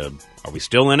kind of like are we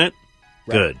still in it?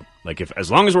 Right. Good. Like as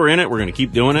long as we're in it, we're going to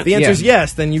keep doing it. The answer is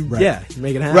yes. Then you make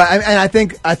it happen. Right. And I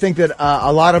think that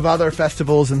a lot of other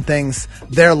festivals and things,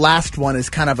 their last one is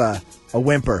kind of a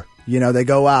whimper. You know, they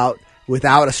go out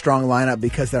without a strong lineup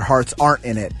because their hearts aren't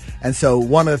in it. And so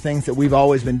one of the things that we've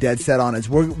always been dead set on is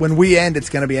when we end, it's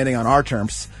going to be ending on our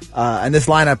terms. And this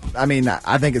lineup, I mean,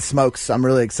 I think it smokes. I'm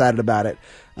really excited about it.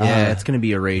 Yeah, it's going to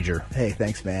be a rager. Hey,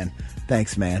 thanks,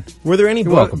 man. Were there any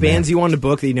welcome, bands you wanted to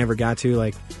book that you never got to,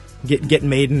 like get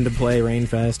Maiden to play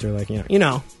Rainfest or like you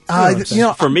know?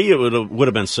 For me, it would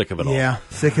have been Sick of It All. Yeah,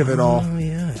 Sick of It All. Oh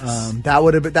yeah.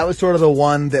 That was sort of the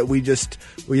one that we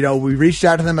reached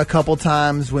out to them a couple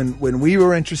times when we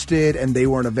were interested and they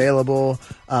weren't available.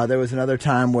 There was another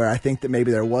time where I think that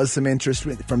maybe there was some interest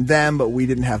from them, but we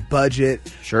didn't have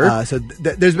budget. Sure. So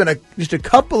there's been just a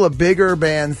couple of bigger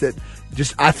bands that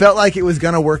I felt like it was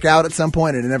going to work out at some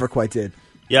point, and it never quite did.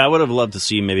 Yeah, I would have loved to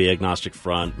see maybe Agnostic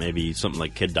Front, maybe something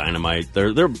like Kid Dynamite.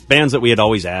 They're bands that we had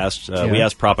always asked. We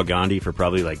asked Propagandhi for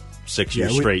probably like 6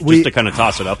 years straight, just to kind of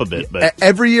toss it up a bit. But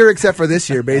every year except for this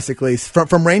year, basically,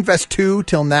 from Rainfest 2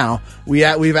 till now, we've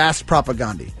asked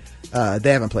Propagandhi.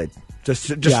 They haven't played.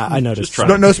 I noticed.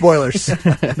 No spoilers.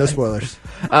 No spoilers.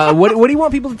 What do you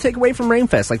want people to take away from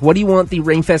Rainfest? Like, what do you want the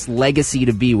Rainfest legacy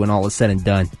to be when all is said and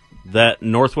done? That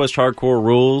Northwest hardcore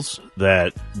rules,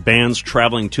 that bands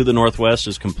traveling to the Northwest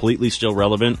is completely still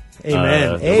relevant.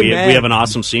 Amen. We have an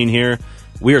awesome scene here.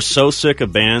 We are so sick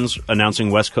of bands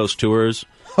announcing West Coast tours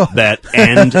that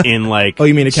end in like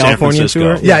you mean a California San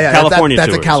Francisco. tour? Yeah, California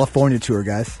that's a tours. California tour,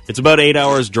 guys. It's about 8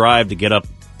 hours drive to get up,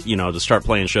 to start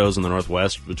playing shows in the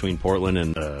Northwest between Portland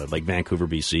and like Vancouver,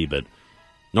 BC. But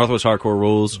Northwest hardcore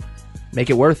rules. Make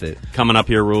it worth it. Coming up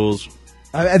here rules.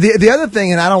 The other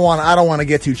thing, and I don't want to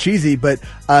get too cheesy, but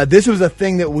this was a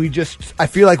thing that I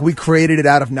feel like we created it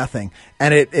out of nothing,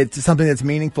 and it's something that's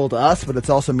meaningful to us, but it's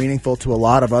also meaningful to a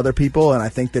lot of other people, and I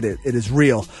think that it is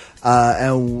real.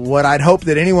 And what I'd hope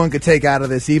that anyone could take out of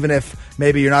this, even if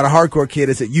maybe you're not a hardcore kid,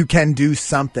 is that you can do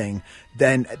something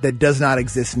that does not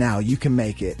exist now. You can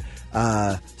make it.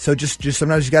 So just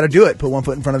sometimes you got to do it. Put one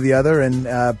foot in front of the other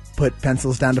and put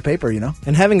pencils down to paper,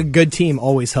 And having a good team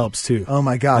always helps, too. Oh,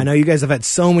 my God. I know you guys have had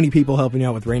so many people helping you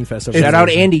out with Rainfest. Shout out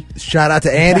Andy. Shout out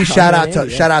to Andy. Shout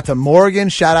out to Morgan.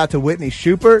 Shout out to Whitney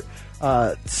Schubert.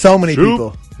 So many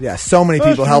people. Yeah, so many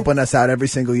people helping us out every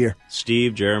single year.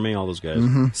 Steve, Jeremy, all those guys.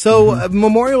 Mm-hmm. So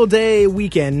Memorial Day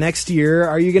weekend next year,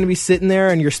 are you going to be sitting there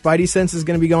and your spidey sense is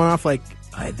going to be going off like,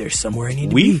 there's somewhere I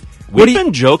need to be? We've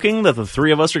been joking that the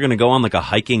three of us are going to go on like a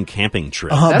hiking camping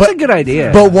trip. That's a good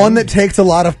idea. But one that takes a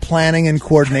lot of planning and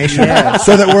coordination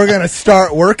so that we're going to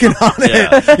start working on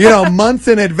it, months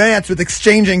in advance with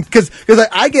exchanging. Because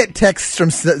I get texts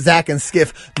from Zach and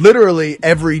Skiff literally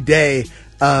every day.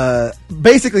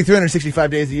 Basically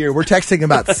 365 days a year, we're texting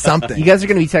about something. You guys are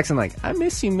going to be texting like, I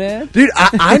miss you, man. Dude,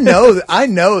 I know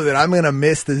that I'm going to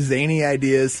miss the zany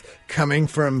ideas coming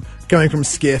from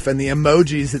Skiff and the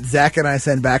emojis that Zach and I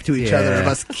send back to each other of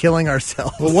us killing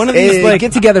ourselves. Well, one of these,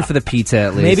 get together for the pizza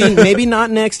at least. Maybe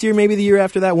not next year, maybe the year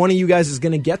after that. One of you guys is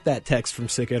going to get that text from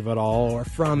Sick of It All or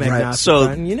from Agnostic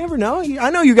Front. And you never know. I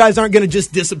know you guys aren't going to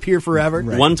just disappear forever.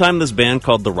 Right. One time this band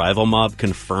called The Rival Mob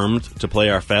confirmed to play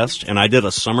our fest, and I did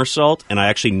a somersault, and I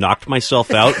actually knocked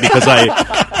myself out because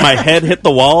my head hit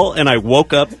the wall, and I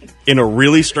woke up in a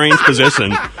really strange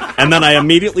position, and then I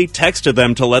immediately texted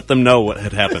them to let them know what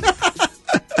had happened.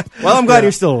 Well, I'm glad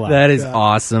you're still alive. That is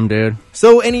awesome, dude.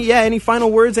 So, any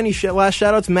final words, any last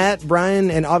shout-outs? Matt,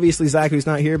 Brian, and obviously Zach, who's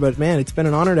not here, but, man, it's been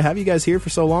an honor to have you guys here for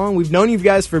so long. We've known you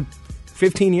guys for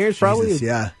 15 years, probably. Jesus,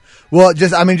 yeah. Well,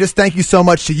 just thank you so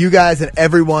much to you guys and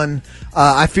everyone.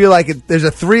 I feel like there's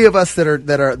a three of us that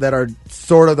are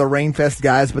sort of the Rainfest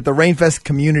guys, but the Rainfest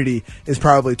community is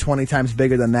probably 20 times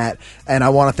bigger than that. And I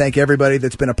want to thank everybody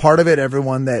that's been a part of it,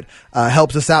 everyone that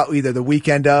helps us out either the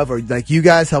weekend of or like you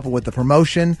guys helping with the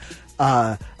promotion.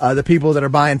 The people that are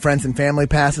buying friends and family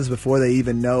passes before they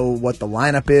even know what the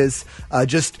lineup is.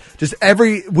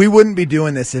 We wouldn't be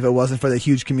doing this if it wasn't for the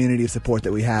huge community of support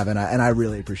that we have, and I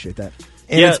really appreciate that.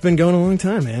 And it's been going a long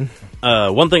time, man.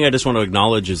 One thing I just want to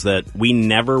acknowledge is that we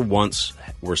never once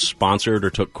were sponsored or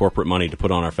took corporate money to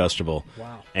put on our festival.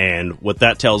 Wow. And what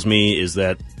that tells me is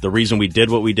that the reason we did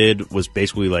what we did was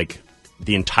basically like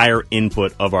the entire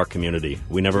input of our community.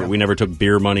 We never took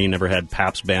beer money, never had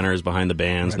Pabst banners behind the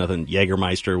bands, nothing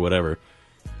Jägermeister, whatever.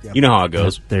 Yep. You know how it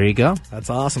goes. There you go. That's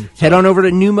awesome. Head on over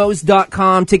to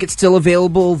Numos.com. Tickets still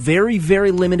available. Very,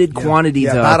 very limited quantity,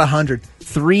 though. About 100.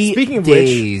 3 Speaking of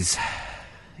days.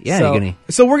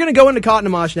 So we're going to go into Cotton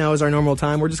Amash now as our normal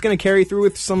time. We're just going to carry through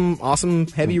with some awesome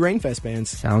heavy Rainfest bands.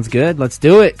 Sounds good. Let's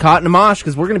do it. Cotton Amash,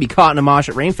 because we're going to be Cotton Amash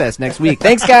at Rainfest next week.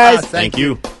 Thanks, guys. Thank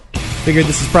you. Figured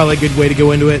this is probably a good way to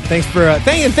go into it. Thanks for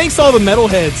thanks to all the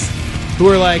metalheads who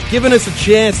are like giving us a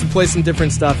chance to play some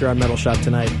different stuff here on Metal Shop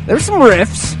tonight. There's some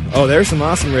riffs. Oh, there's some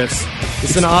awesome riffs.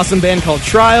 This is an awesome band called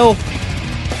Trial.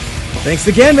 Thanks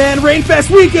again, man. Rainfest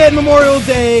weekend, Memorial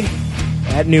Day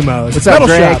at Numos. What's up, Metal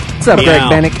Greg? Shop. What's up, Greg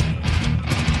Bennick?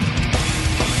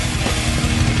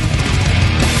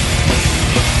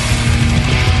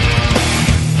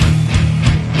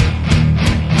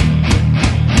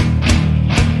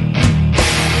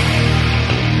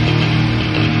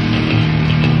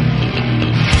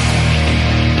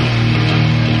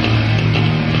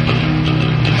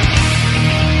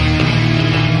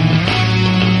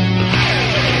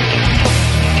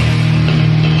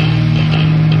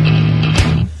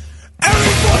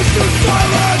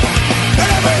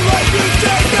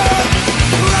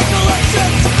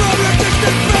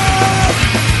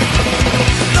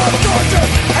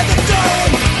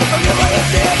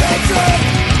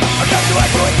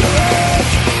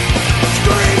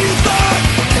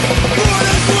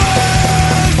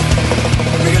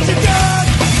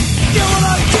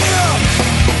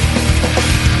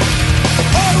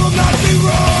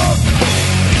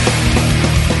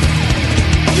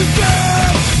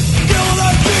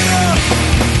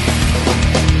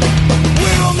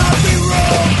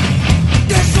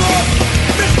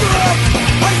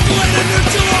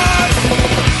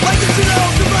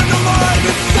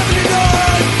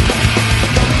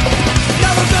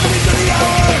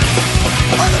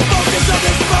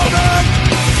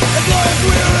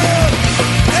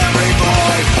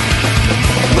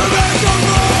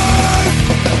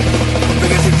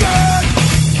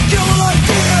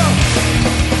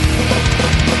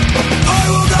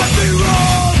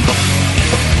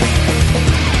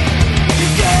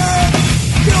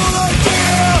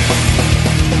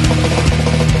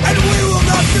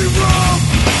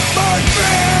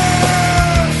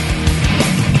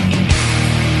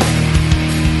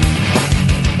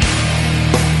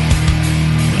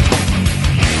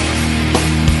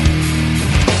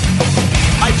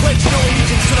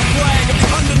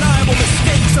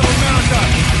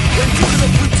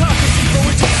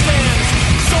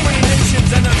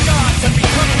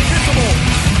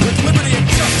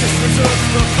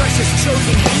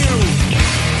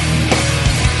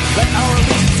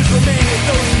 remain with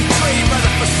those betrayed by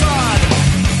the facade.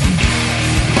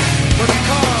 But the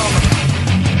calm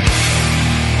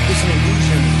is an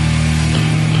illusion.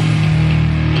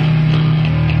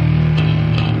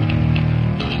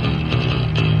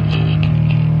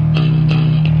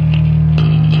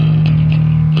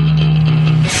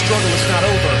 The struggle is not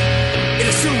over. It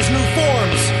assumes new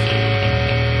forms.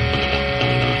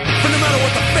 But no matter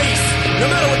what the face, no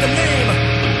matter what the name,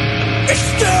 it's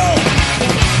still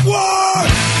war!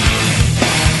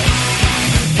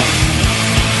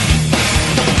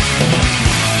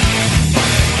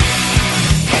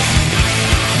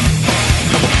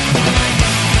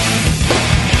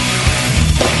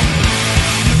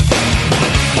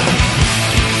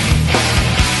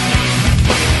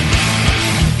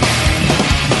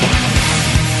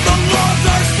 The laws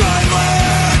are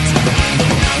silent!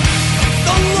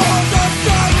 The laws are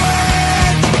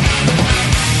silent!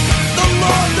 The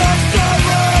laws are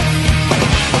silent!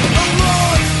 The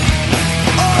laws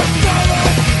are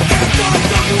silent! It's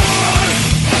times of war!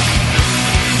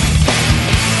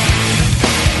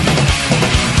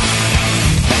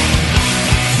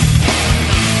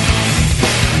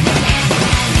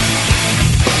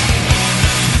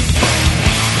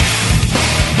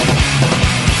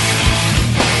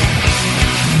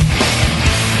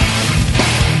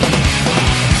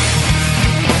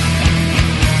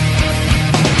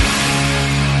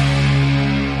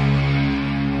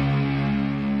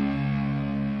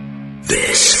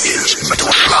 This is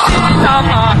Metal Shock.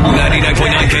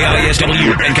 99.9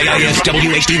 KISW and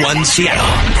KISW HD1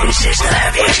 Seattle. This is the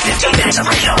heaviest 15 minutes of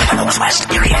radio in the Northwest,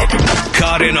 period.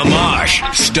 Caught in a Marsh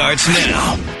starts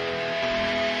now.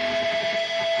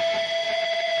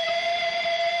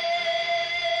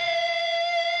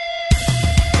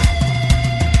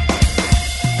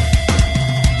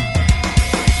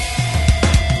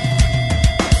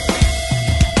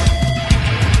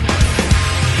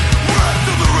 Wrapped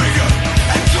to the ringer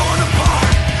and torn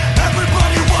apart.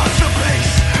 Everybody wants a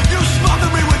piece. You smother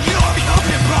me with your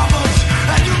opium problems,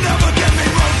 and you never give me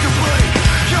room to breathe.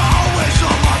 You're always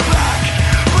on my back,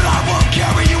 but I won't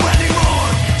carry you anymore.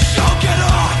 So get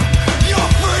off. Your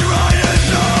free ride is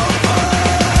over.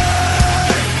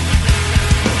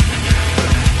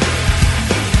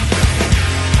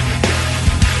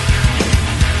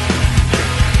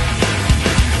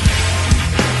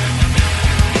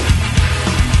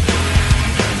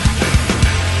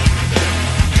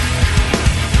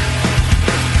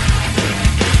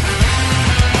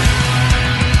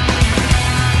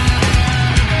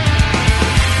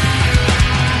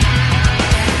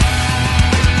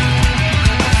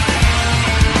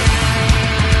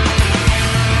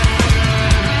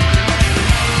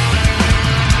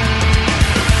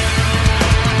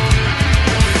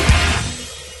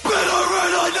 Better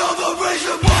and I know the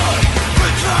reason why.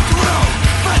 Been trapped around,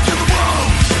 fed to the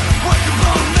wolves. Working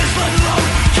on this let alone.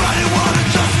 Trying to want it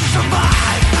just to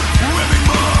survive. Ripping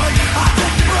mine, I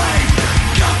take the blame.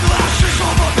 Got the ashes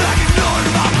on my back,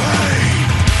 ignoring my pain.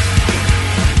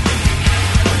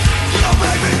 You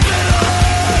make me bitter.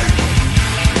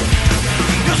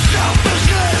 Your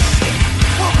selfishness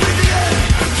will be the end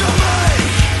to me.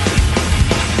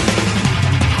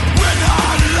 When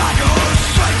I like a horse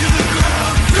straight to the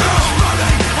ground, you're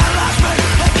running and last me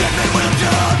and get me when I'm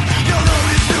done. Your load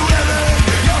is too heavy,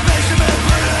 your face is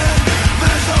burning.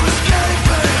 There's no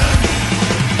escaping.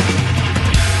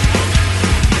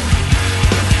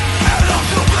 And I'm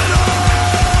so bitter.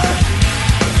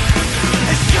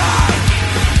 It's time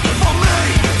for me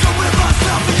to rid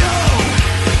myself of you.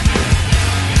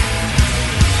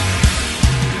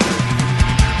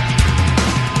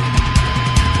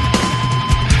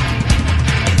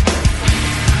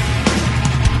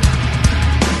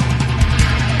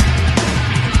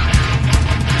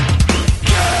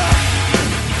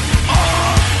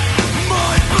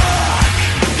 My back,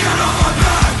 get on my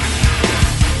back.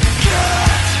 Get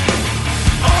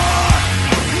on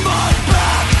my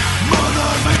back,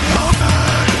 mother me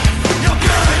open. You're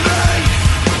killing me,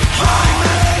 trying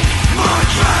me, my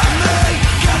drag me.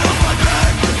 Get on my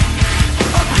back,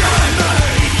 I'm killing me,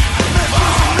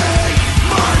 misusing me,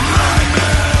 my drag me.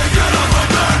 Get on my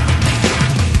back.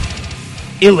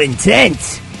 Ill intent.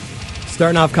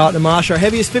 Starting off Caught in a Mosh, our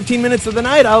heaviest 15 minutes of the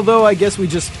night, although I guess we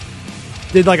just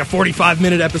did like a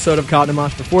 45-minute episode of Caught in a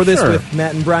Mosh before this Sure. with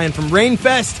Matt and Brian from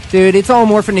Rainfest. Dude, it's all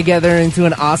morphing together into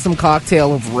an awesome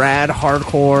cocktail of rad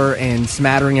hardcore and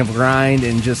smattering of grind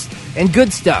and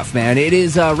good stuff, man. It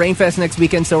is Rainfest next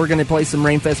weekend, so we're going to play some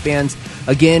Rainfest bands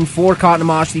again for Caught in a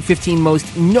Mosh, the 15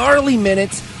 most gnarly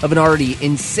minutes of an already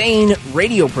insane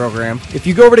radio program. If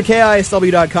you go over to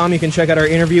KISW.com, you can check out our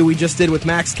interview we just did with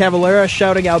Max Cavalera,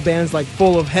 shouting out bands like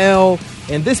Full of Hell,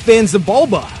 And this band's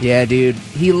Zabulba. Yeah, dude.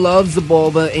 He loves the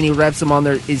Bulba, and he reps them on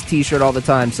his T-shirt all the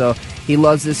time. So he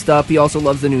loves this stuff. He also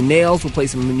loves the new nails. We'll play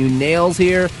some new nails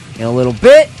here in a little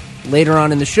bit later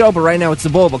on in the show. But right now it's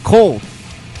Zabulba. Cold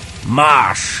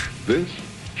Mosh. This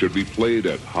should be played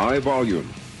at high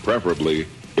volume, preferably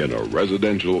in a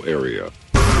residential area.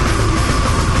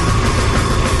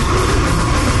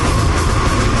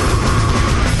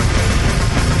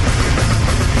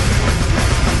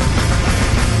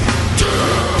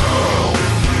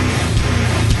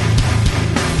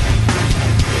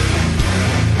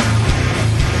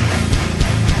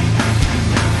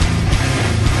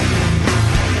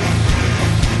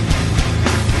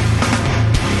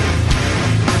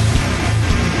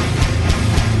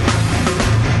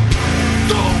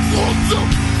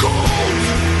 Cold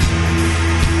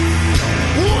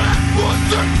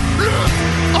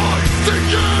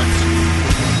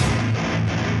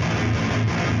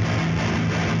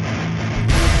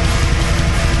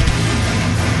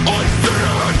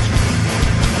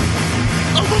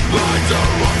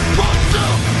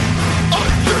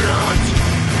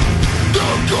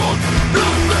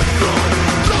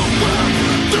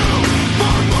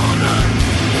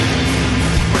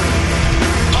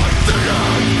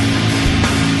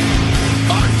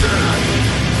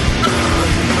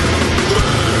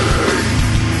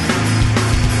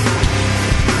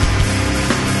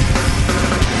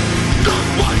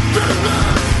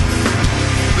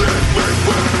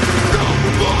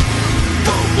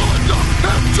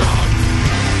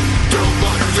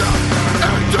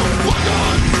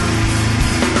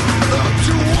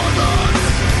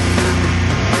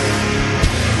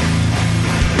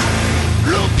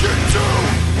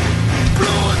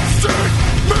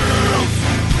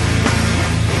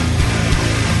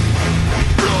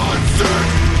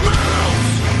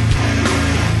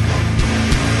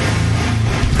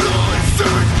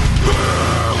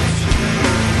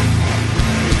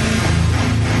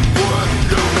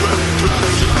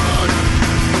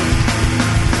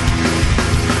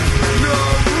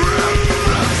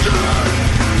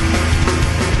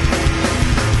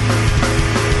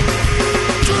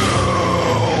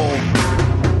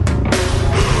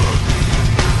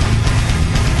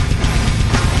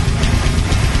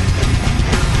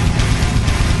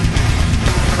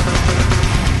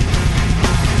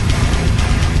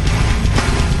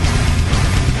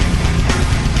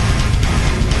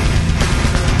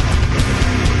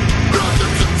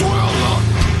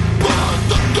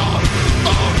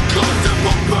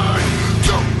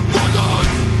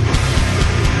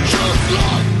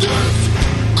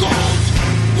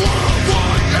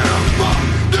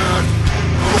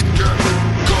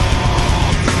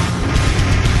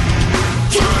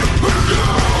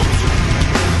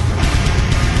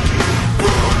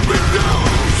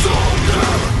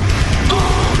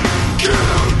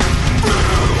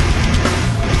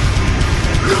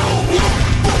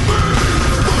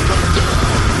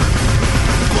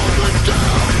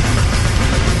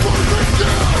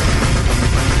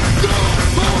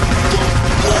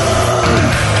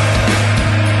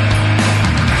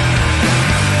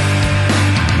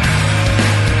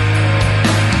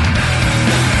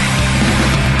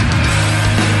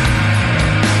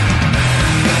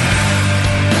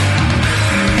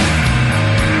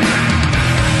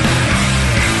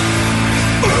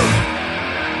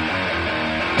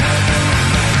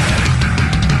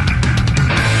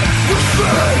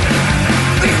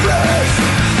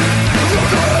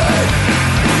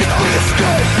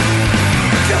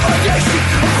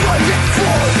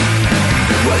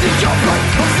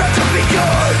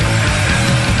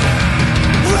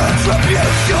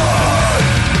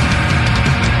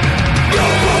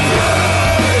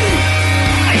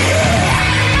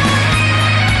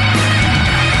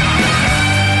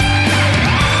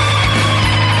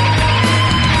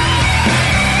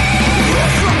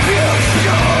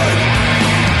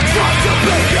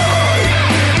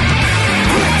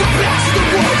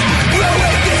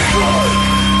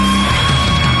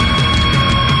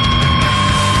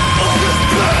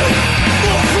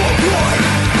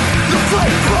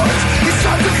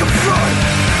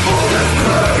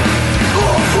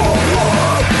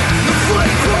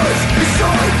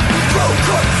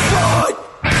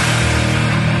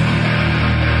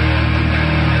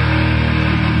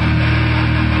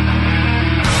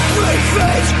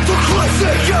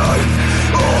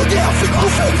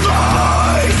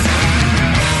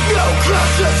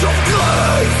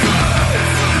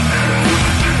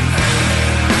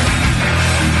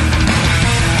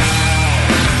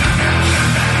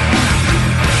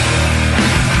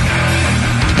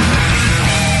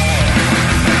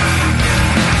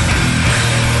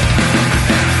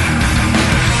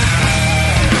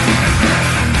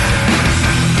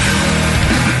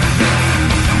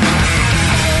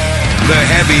The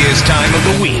heaviest time of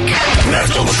the week.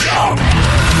 Metal Shop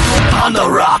on the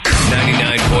Rock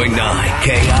 99.9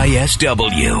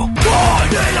 KISW. Born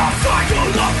in a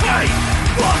cycle of hate,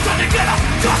 brought all together,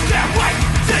 just can't wait.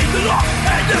 Sing the law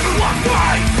and everyone's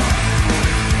right.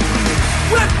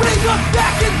 When we look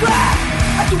back in wrath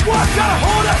at the war trying to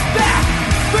hold us back,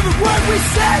 every word we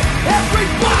say, every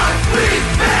bond we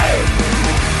made.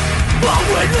 But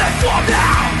when they fall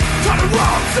down, turn the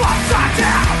world upside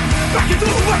down, back into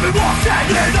every wall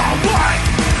standing our way.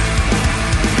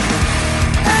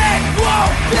 It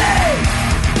won't be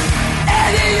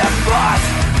any of us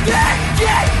that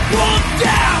get pulled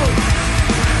down.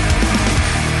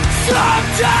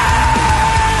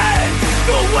 Sometimes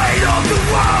the weight of the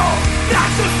world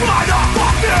knocks us right off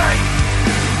our feet.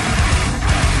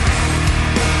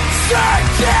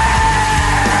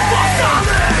 Searching for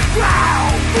solid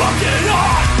ground, looking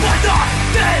on but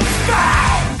nothing's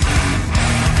found.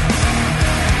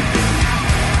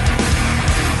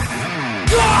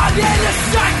 God in a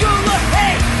cycle of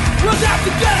hate, runs out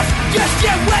to get us, just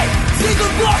can't wait. Single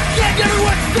look in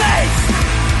everyone's face.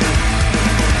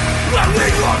 When we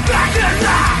look back and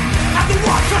laugh at the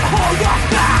ones trying to hold us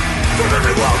back, from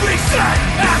every word we say,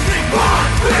 every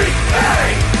bond we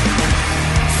hate.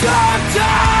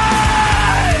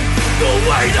 Sometimes the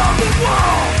weight of the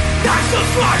world knocks us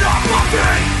right off our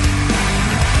feet.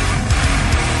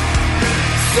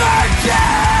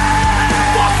 Searching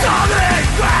for solid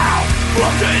ground,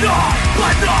 looking on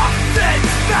but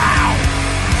nothing's found.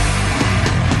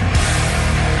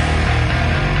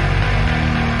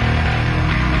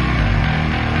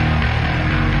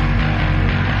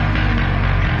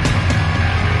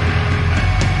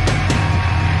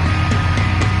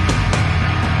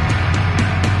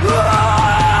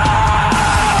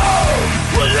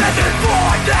 We're living for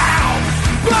now,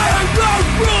 by our own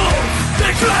rules.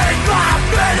 They claim by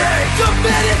many,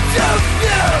 committed to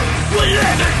few. We're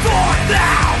living for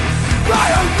now, by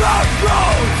our own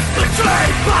rules. They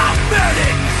claim by many,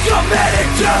 committed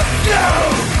to few.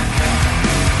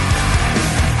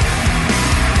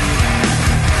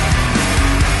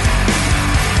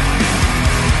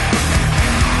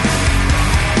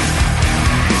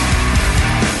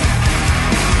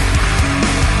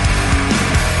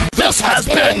 This has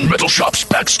been Metal Shop's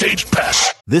Backstage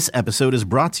Pass. This episode is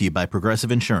brought to you by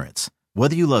Progressive Insurance.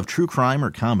 Whether you love true crime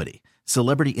or comedy,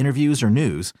 celebrity interviews or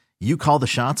news, you call the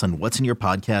shots on what's in your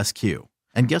podcast queue.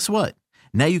 And guess what?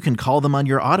 Now you can call them on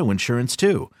your auto insurance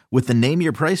too, with the Name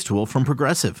Your Price tool from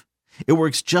Progressive. It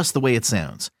works just the way it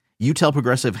sounds. You tell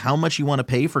Progressive how much you want to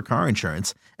pay for car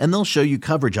insurance, and they'll show you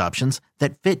coverage options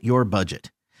that fit your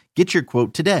budget. Get your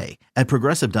quote today at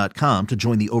Progressive.com to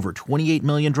join the over 28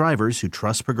 million drivers who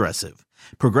trust Progressive.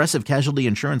 Progressive Casualty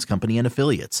Insurance Company and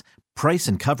Affiliates. Price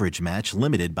and coverage match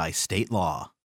limited by state law.